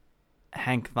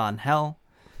Von Hell,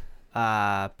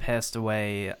 passed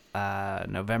away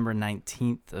November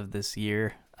 19th of this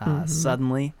year,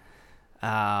 suddenly.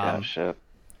 Shit.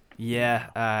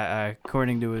 Yeah,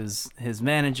 according to his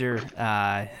manager,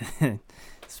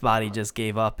 Spotty just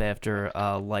gave up after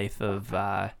a life of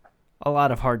a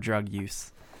lot of hard drug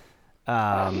use.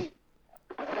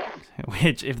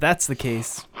 Which, if that's the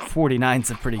case, 49's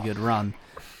a pretty good run.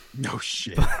 No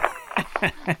shit.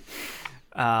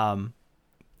 And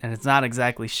it's not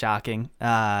exactly shocking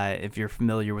if you're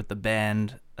familiar with the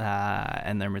band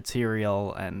and their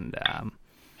material. And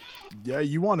yeah,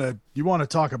 you want to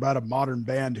talk about a modern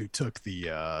band who took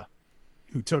the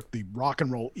rock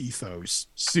and roll ethos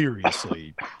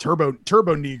seriously. Turbo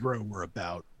Negro were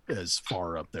about as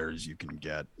far up there as you can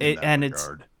get.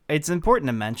 It's important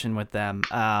to mention with them,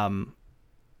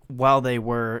 while they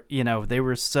were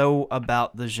so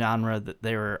about the genre that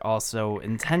they were also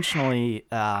intentionally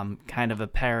kind of a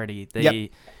parody. They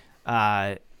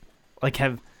I've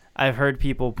heard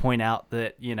people point out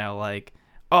that, like,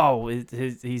 oh,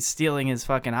 he's stealing his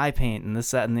fucking eye paint and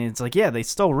this, that, and it's like, yeah, they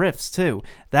stole riffs too.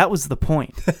 That was the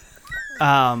point.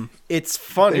 It's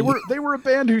funny. They were a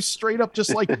band who straight up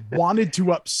just like wanted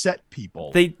to upset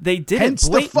people. They did Hence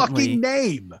it blatantly. the fucking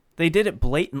name. They did it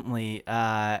blatantly,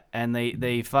 and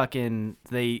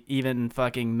they even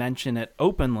fucking mention it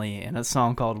openly in a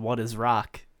song called "What Is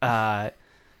Rock." They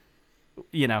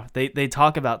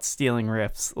talk about stealing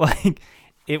riffs. Like,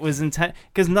 it was intent,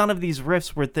 because none of these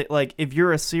riffs were like, if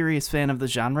you're a serious fan of the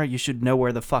genre, you should know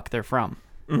where the fuck they're from.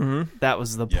 Mm-hmm. That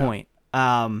was the point.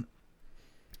 Turbo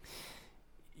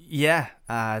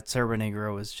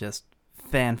Negro was just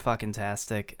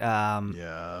fan-fucking-tastic.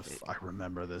 I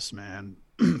remember this, man.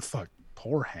 Fuck,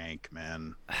 poor Hank,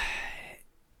 man.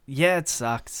 Yeah, it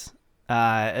sucks.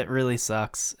 It really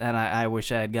sucks, and I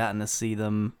wish I had gotten to see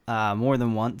them more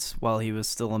than once while he was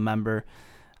still a member.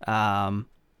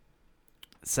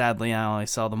 Sadly, I only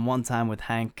saw them one time with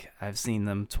Hank. I've seen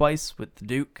them twice with the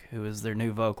Duke, who is their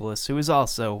new vocalist, who is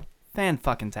also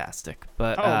fan-fucking-tastic.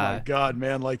 But Oh my god,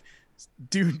 man! Like,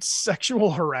 dude,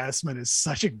 Sexual Harassment is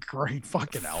such a great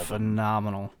fucking album.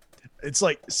 Phenomenal. It's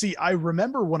like, see, I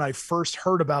remember when I first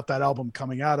heard about that album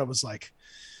coming out, I was like,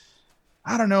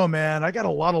 I don't know, man. I got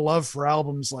a lot of love for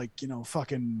albums like,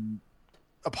 fucking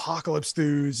Apocalypse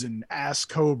Dudes and Ass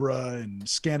Cobra and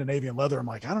Scandinavian Leather. I'm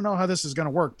like, I don't know how this is going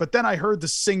to work. But then I heard the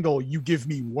single You Give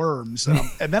Me Worms,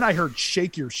 and then I heard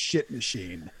Shake Your Shit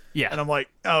Machine. Yeah. And I'm like,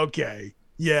 okay,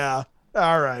 yeah,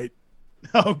 all right.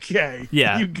 Okay.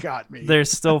 Yeah. You got me. They're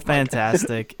still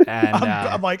fantastic. And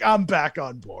I'm like, I'm back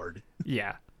on board.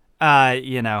 yeah.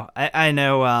 I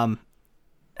know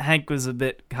Hank was a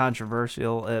bit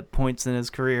controversial at points in his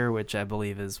career, which I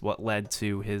believe is what led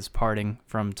to his parting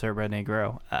from Turbo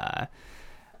Negro.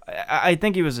 I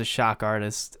think he was a shock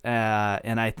artist,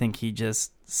 and I think he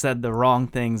just said the wrong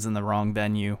things in the wrong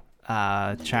venue,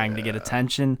 trying to get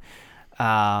attention.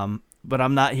 But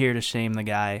I'm not here to shame the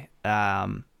guy.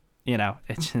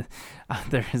 It's just,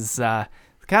 there's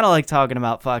kind of like talking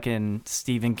about fucking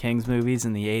Stephen King's movies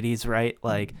in the 80s, right?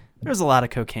 Like, there's a lot of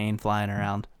cocaine flying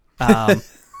around.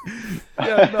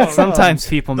 Sometimes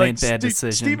people made bad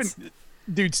decisions.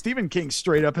 Stephen King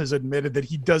straight up has admitted that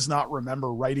he does not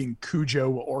remember writing Cujo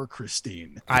or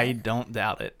Christine. I don't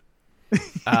doubt it.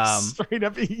 Straight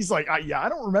up, he's like, I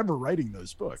don't remember writing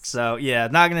those books. So yeah,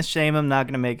 not gonna shame him, not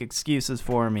gonna make excuses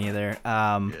for him either.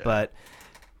 But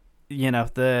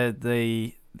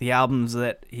the albums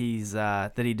that he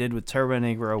did with Turbo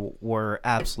Negro were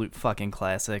absolute fucking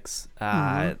classics.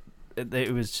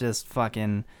 It was just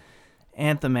fucking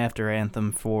anthem after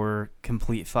anthem for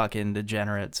complete fucking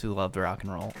degenerates who loved rock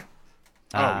and roll.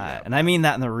 And I mean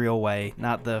that in the real way,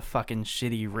 not the fucking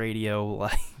shitty radio.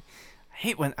 Like,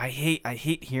 I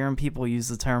hate hearing people use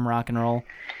the term rock and roll.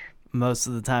 Most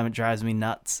of the time, it drives me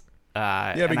nuts.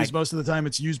 Because most of the time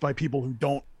it's used by people who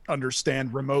don't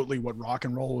understand remotely what rock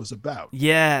and roll is about.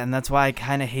 Yeah, and that's why I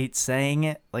kind of hate saying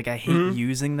it. Like, I hate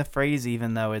using the phrase,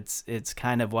 even though it's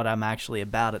kind of what I'm actually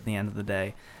about at the end of the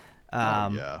day.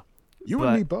 You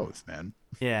and me both, man.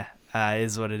 Yeah,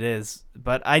 is what it is.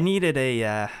 But I needed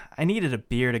a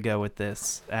beer to go with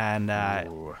this, and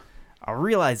a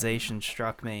realization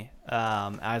struck me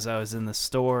as I was in the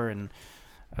store, and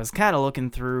I was kind of looking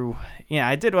through. Yeah,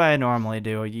 I did what I normally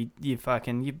do. You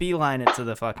beeline it to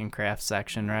the fucking craft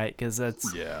section, right? Because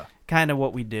that's kind of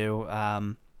what we do.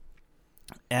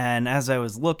 And as I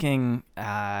was looking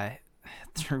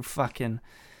through fucking,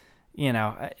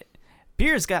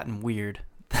 beer's gotten weird.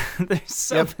 There's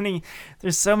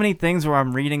so many things where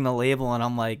I'm reading the label and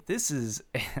I'm like, this is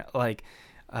like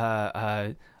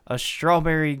a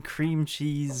strawberry cream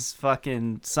cheese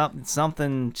fucking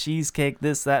something cheesecake,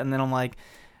 this, that, and then I'm like,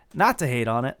 not to hate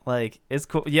on it, like, it's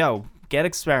cool, yo, get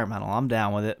experimental, I'm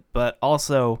down with it, but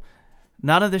also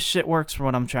none of this shit works for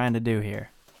what I'm trying to do here.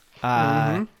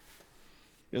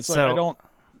 It's like,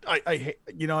 I hate,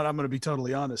 and I'm going to be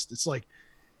totally honest, it's like,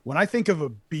 when I think of a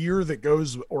beer that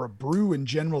goes, or a brew in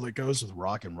general that goes with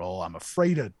rock and roll, I'm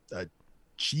afraid a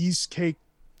cheesecake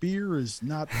beer is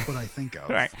not what I think of.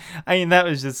 Right. I mean, that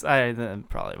was just, that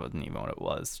probably wasn't even what it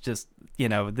was. Just,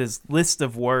 this list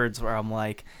of words where I'm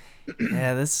like,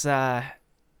 yeah, this,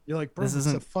 you're like, bro, it's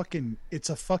a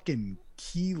fucking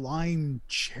key lime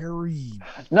cherry.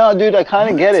 No, dude, I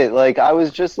kind of get it. Like, I was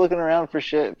just looking around for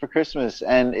shit for Christmas,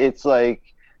 and it's like,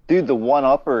 dude, the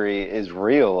one-uppery is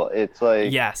real. It's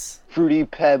like, yes, Fruity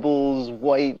Pebbles,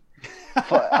 white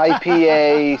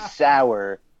IPA,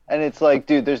 sour. And it's like,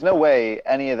 dude, there's no way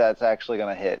any of that's actually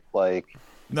going to hit. Like,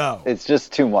 no, it's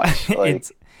just too much. Like,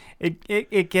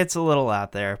 it gets a little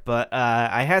out there, but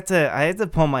I had to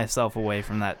pull myself away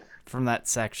from that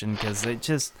section, because it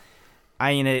just,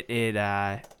 it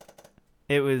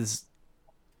was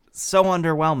so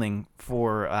underwhelming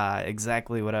for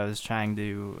exactly what I was trying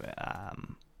to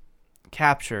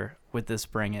capture with this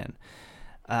bring in,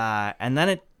 and then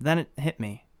it hit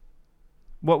me.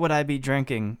 What would I be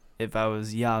drinking if I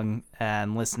was young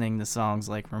and listening to songs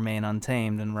like Remain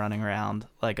Untamed and running around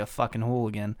like a fucking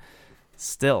hooligan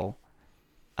still?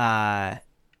 And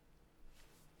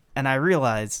I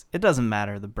realized it doesn't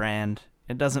matter the brand,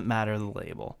 it doesn't matter the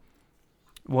label.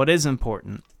 What is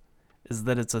important is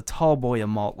that it's a tall boy of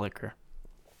malt liquor.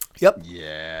 Yep.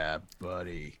 Yeah,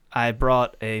 buddy. I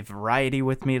brought a variety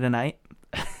with me tonight.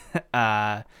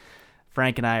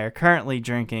 Frank and I are currently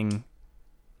drinking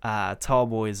Tall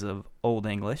Boys of Old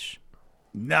English.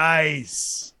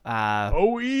 Nice. Uh,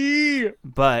 OE.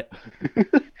 but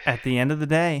at the end of the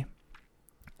day,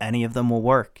 any of them will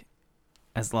work.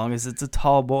 As long as it's a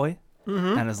tall boy,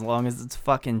 and as long as it's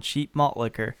fucking cheap malt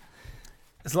liquor,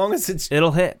 As long as it's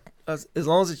it'll hit. as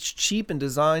long as it's cheap and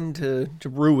designed to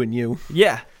ruin you.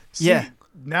 Yeah. Yeah.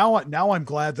 Now I'm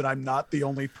glad that I'm not the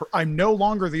only. I'm no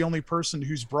longer the only person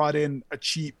who's brought in a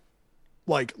cheap,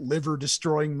 like liver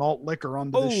destroying malt liquor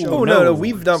onto the show. Oh no,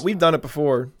 we've done it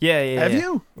before. Yeah. Yeah. Have yeah.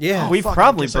 you? Yeah. We've fuck, I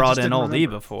probably guess I brought just in didn't Old E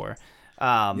remember. before.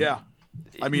 Yeah.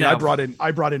 I mean, no.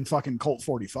 I brought in fucking Colt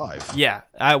 45. Yeah,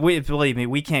 believe me,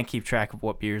 we can't keep track of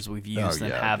what beers we've used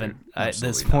and yeah, haven't dude, at this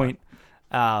absolutely point.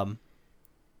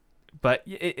 But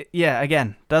yeah,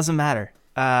 again, doesn't matter.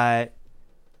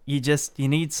 You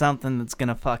need something that's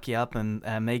gonna fuck you up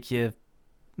and make you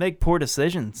make poor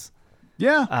decisions.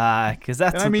 Yeah. Because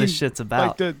that's And what I mean, this shit's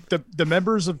about. Like the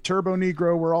members of Turbo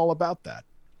Negro were all about that.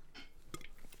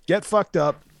 Get fucked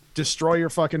up, destroy your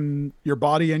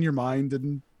body and your mind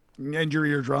and your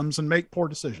eardrums and make poor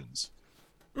decisions.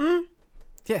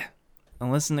 Yeah,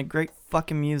 and listen to great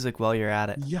fucking music while you're at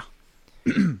it. Yeah.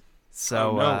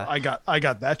 So no, I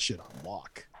got that shit on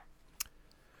lock.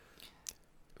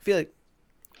 I feel like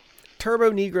Turbo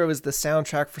Negro is the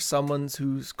soundtrack for someone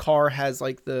whose car has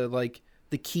like the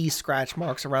key scratch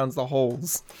marks around the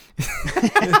holes.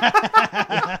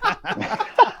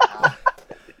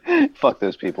 Fuck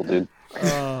those people, dude.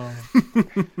 Oh.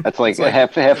 That's like,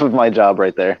 half of my job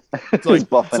right there. It's like,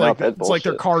 buffing out that it's like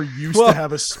their bullshit. car used Well, to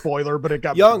have a spoiler, but it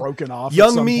got broken off at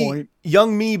some point.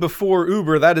 Young me before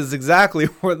Uber. That is exactly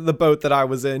what the boat that I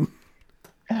was in.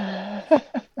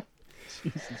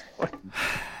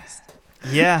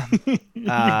 yeah,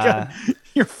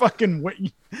 You're fucking like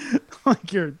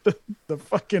the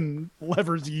fucking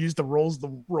levers you use to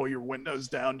roll your windows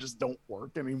down just don't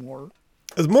work anymore.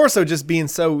 It was more so just being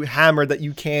so hammered that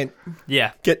you can't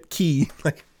yeah, get key.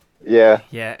 Like, Yeah.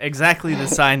 yeah. Exactly the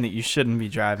sign that you shouldn't be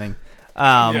driving.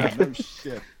 Yeah, no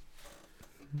shit.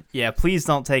 Yeah, please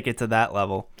don't take it to that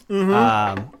level.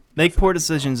 Make poor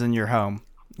decisions in your home.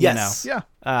 Yes. You know. Yeah,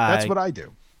 that's what I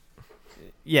do.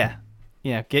 Yeah,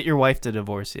 get your wife to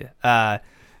divorce you.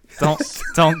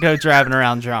 Don't go driving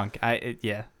around drunk. there's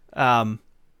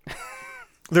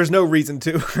no reason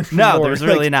to. No, anymore. there's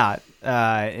really not.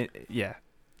 Yeah.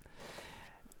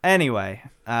 Anyway,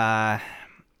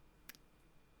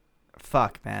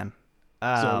 fuck, man.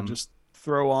 So just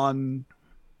throw on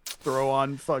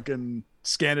fucking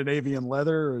Scandinavian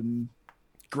leather and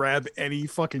grab any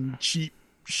fucking cheap,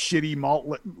 shitty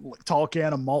tall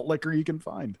can of malt liquor you can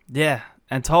find. Yeah,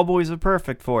 and tall boys are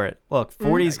perfect for it. Look,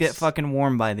 40s Nice. get fucking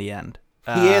warm by the end.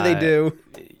 Yeah, they do.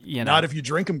 You know. Not if you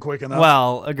drink them quick enough.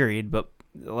 Well, agreed, but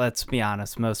let's be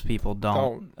honest, most people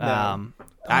don't. Don't,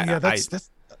 no.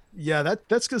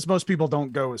 That's because most people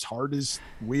don't go as hard as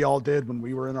we all did when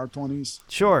we were in our 20s.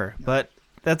 Sure, but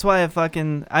that's why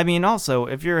I mean, also,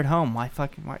 if you're at home, why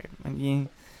you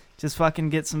just fucking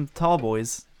get some tall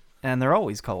boys, and they're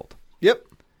always cold. Yep.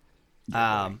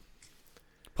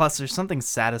 Plus, there's something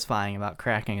satisfying about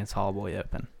cracking a tall boy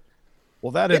open.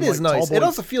 Well, that It is nice. It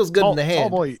also feels good in the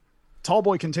hand. Tall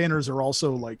boy containers are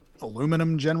also like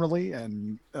aluminum generally,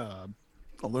 and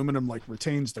aluminum like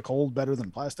retains the cold better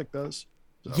than plastic does.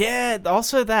 So. Yeah,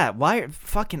 also that.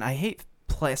 I hate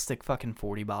plastic fucking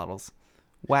 40 bottles.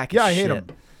 Whack Yeah, I shit. hate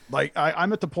them. Like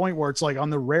I'm at the point where it's like on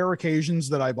the rare occasions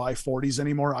that I buy 40s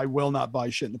anymore, I will not buy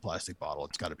shit in the plastic bottle.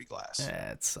 It's got to be glass.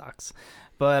 It sucks.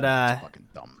 But It's fucking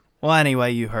dumb. well,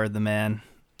 anyway, you heard the man.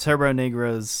 Turbo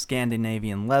Negro's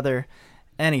Scandinavian leather,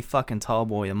 any fucking tall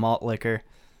boy of malt liquor.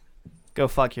 Go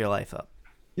fuck your life up.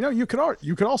 You know, you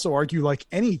could also argue like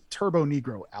any Turbo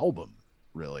Negro album,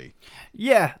 really.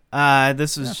 Yeah,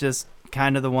 this was just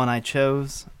kind of the one I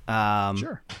chose.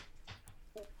 Sure.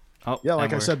 Oh, Yeah, like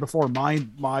and I we're- said before,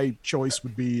 my choice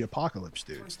would be Apocalypse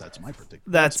Dudes. That's my particular.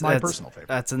 That's my personal favorite.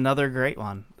 That's another great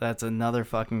one. That's another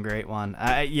fucking great one.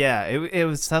 It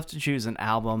was tough to choose an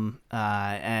album,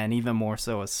 and even more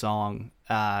so a song.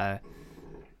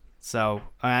 So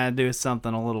I'm gonna do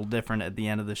something a little different at the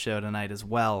end of the show tonight as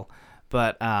well.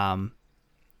 But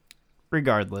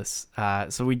regardless,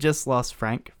 so we just lost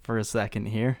Frank for a second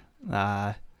here.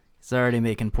 He's already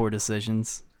making poor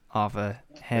decisions off a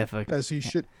half a As he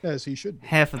should.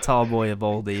 half a tall boy of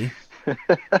oldie,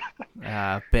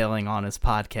 bailing on his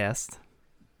podcast.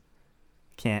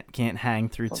 Can't hang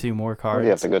through two more Or cards. you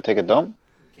have to go take a dump?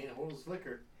 Can't hold his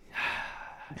liquor.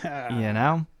 You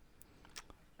know.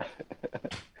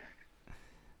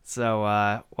 So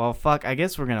well, fuck. I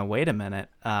guess we're gonna wait a minute.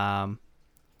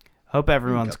 Hope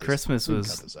everyone's Christmas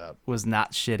was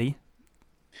not shitty.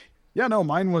 Yeah, no,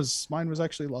 mine was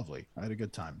actually lovely. I had a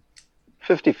good time.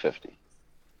 50-50.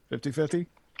 50-50?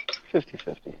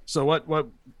 50-50. So what was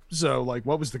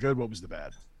the good? What was the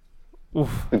bad?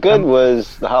 The good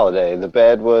was the holiday. The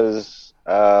bad was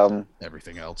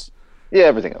Everything else. yeah,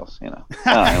 everything else. You know,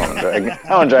 I don't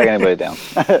want to drag anybody down.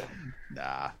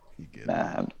 Nah, you good.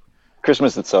 Nah,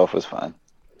 Christmas itself was fine.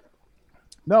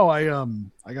 No, I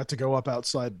got to go up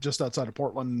just outside of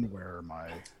Portland, where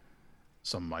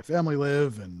some of my family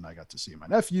live, and I got to see my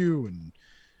nephew and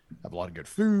have a lot of good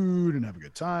food and have a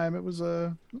good time. It was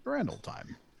a grand old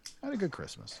time. I had a good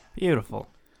Christmas. Beautiful.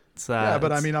 Yeah,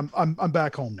 but I mean, I'm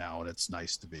back home now, and it's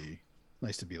nice to be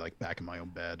like back in my own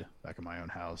bed, back in my own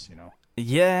house, you know.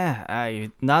 Yeah,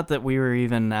 not that we were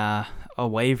even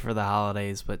away for the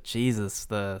holidays, but Jesus,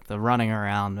 the running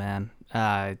around, man.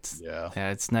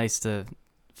 It's nice to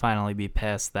finally be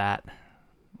past that.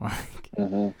 Like,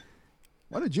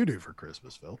 What did you do for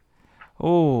Christmas, Phil?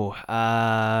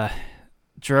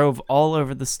 Drove all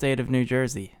over the state of New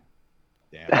Jersey.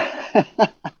 Damn.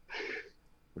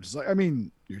 Which is like, I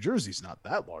mean, New Jersey's not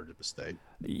that large of a state.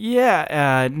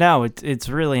 Yeah, no, it's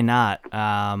really not.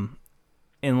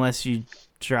 Unless you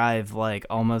drive like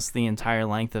almost the entire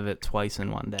length of it twice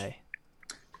in one day.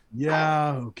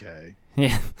 Yeah, okay.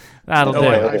 Yeah, that'll do.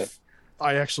 Okay.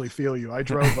 I actually feel you. I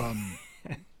drove.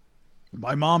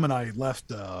 My mom and I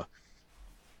left.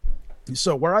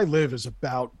 So where I live is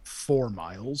about 4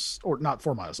 miles, or not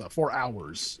 4 miles, 4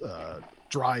 hours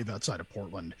drive outside of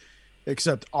Portland.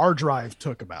 Except our drive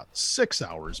took about 6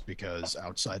 hours because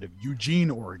outside of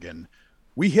Eugene, Oregon,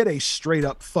 we hit a straight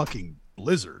up fucking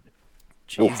blizzard.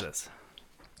 Jesus.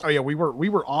 Oh yeah, we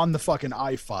were on the fucking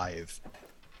I-5.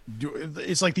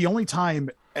 It's like the only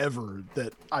time ever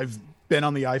that I've been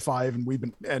on the I-5 and we've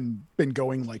been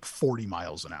going like 40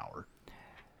 miles an hour.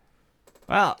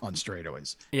 Well, on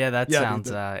straightaways. Yeah, that sounds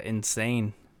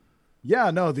insane. Yeah,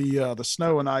 no, the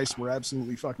snow and ice were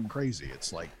absolutely fucking crazy.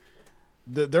 It's like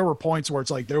there were points where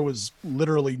it's like there was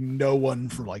literally no one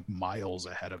for like miles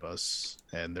ahead of us,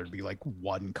 and there'd be like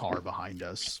one car behind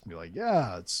us. Be like,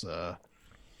 yeah, it's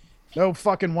no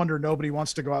fucking wonder nobody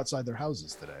wants to go outside their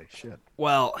houses today. Shit.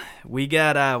 Well, we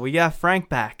got Frank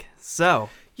back, so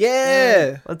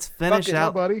Yeah. let's finish Fucking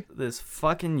out buddy. this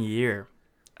fucking year.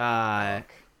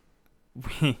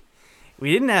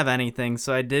 We didn't have anything,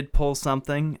 so I did pull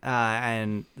something,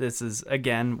 and this is,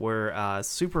 again, we're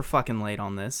super fucking late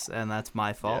on this, and that's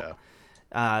my fault.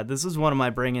 Yeah. This is one of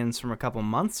my bring-ins from a couple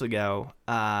months ago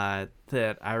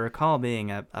that I recall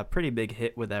being a pretty big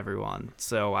hit with everyone,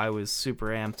 so I was super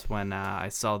amped when I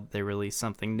saw that they released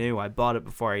something new. I bought it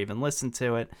before I even listened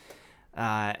to it,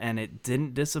 and it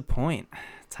didn't disappoint.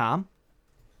 Tom?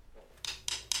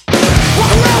 Walk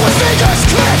around with fingers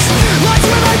clipped, lights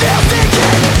with my nails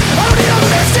thinking I don't need a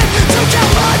mystic to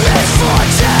count my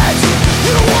misfortunes.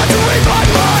 You don't want to read my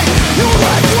mind, you will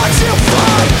like what you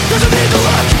find. Doesn't need to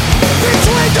look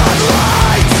between the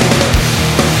lines.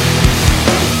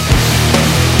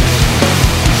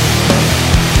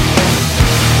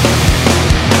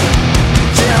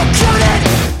 You couldn't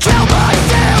count my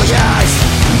failures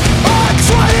on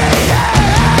 20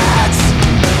 hands.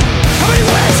 How many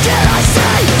ways can I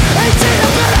say? 18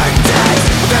 of better days.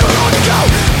 They were long ago,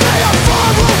 they are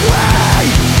far away.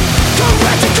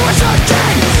 Correcting course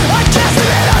again, I guess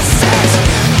I'm innocent.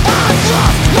 I've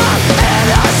lost my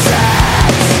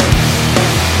innocence.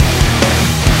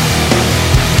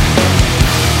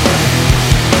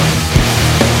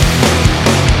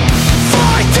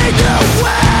 Finding new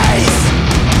ways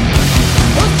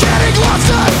of getting lost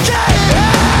again.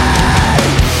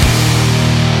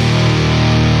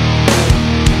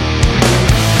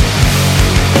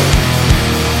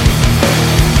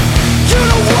 You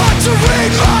don't want to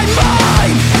read my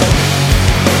mind.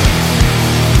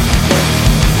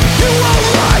 You won't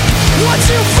like what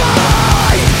you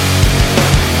find.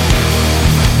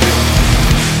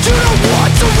 You don't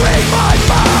want to read my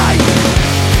mind.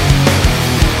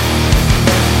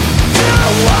 You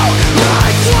won't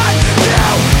like what you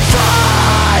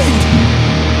find.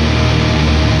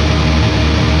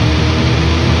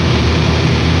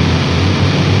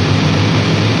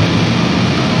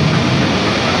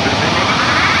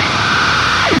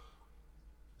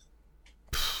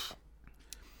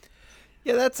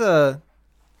 Yeah, it's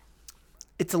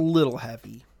a little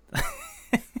heavy.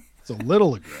 It's a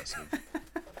little aggressive.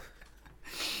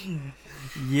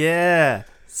 Yeah.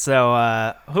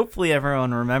 So hopefully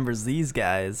everyone remembers these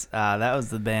guys. That was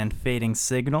the band Fading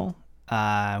Signal.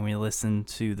 We listened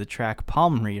to the track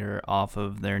Palm Reader off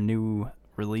of their new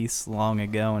release Long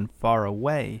Ago and Far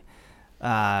Away.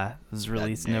 It was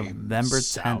released That name November 10th.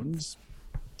 sounds-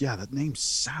 Yeah, that name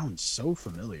sounds so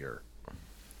familiar.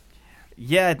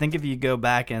 yeah, I think if you go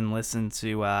back and listen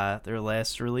to their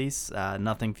last release,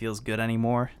 Nothing Feels Good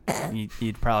Anymore,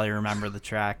 you'd probably remember the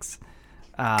tracks.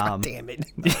 Damn it.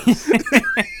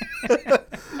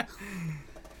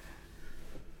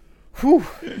 Whew.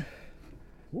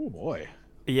 Oh boy.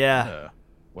 Yeah.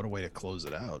 What a way to close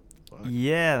it out. Fuck.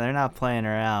 Yeah, they're not playing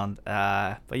around.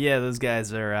 But yeah, those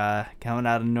guys are coming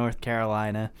out of North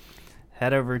Carolina.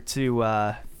 Head over to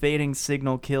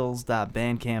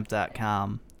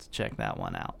fadingsignalkills.bandcamp.com to check that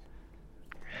one out.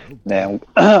 Yeah,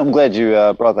 I'm glad you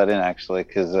brought that in, actually,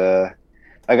 because I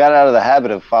got out of the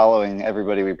habit of following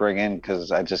everybody we bring in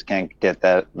because I just can't get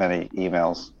that many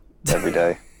emails every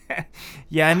day.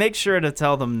 Yeah, I make sure to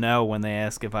tell them no when they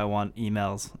ask if I want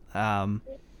emails.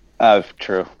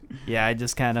 True. Yeah, I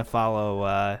just kind of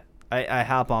follow. I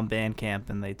hop on Bandcamp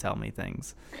and they tell me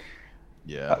things.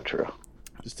 Yeah. True.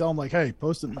 Just tell them, like, hey,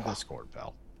 post it in the Discord,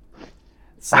 pal.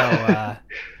 So,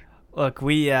 look,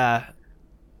 we're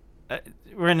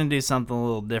gonna do something a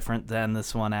little different than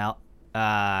this one out.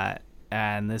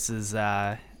 And this is,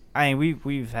 I mean,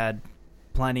 we've had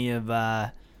plenty of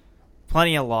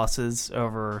losses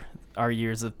over our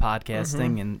years of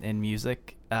podcasting and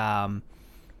music.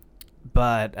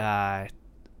 But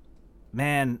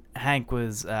man, Hank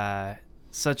was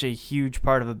such a huge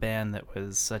part of a band that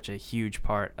was such a huge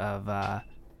part of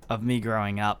me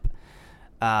growing up.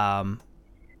 And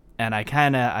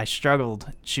I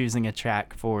struggled choosing a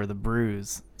track for The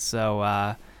Bruise. So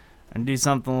I'm gonna do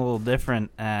something a little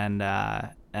different and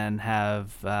have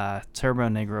Turbo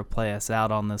Negro play us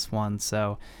out on this one.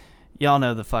 So y'all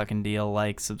know the fucking deal.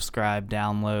 Like, subscribe,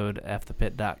 download,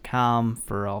 fthepit.com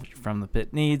for all your From the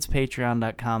Pit needs.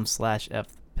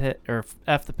 Patreon.com/fthepit or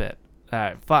fthepit.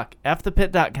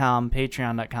 fthepit.com,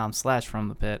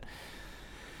 patreon.com/fromthepit.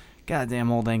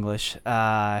 Goddamn old English.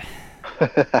 There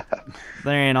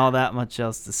ain't all that much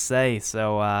else to say,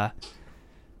 so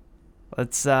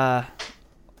let's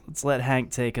let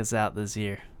Hank take us out this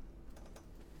year.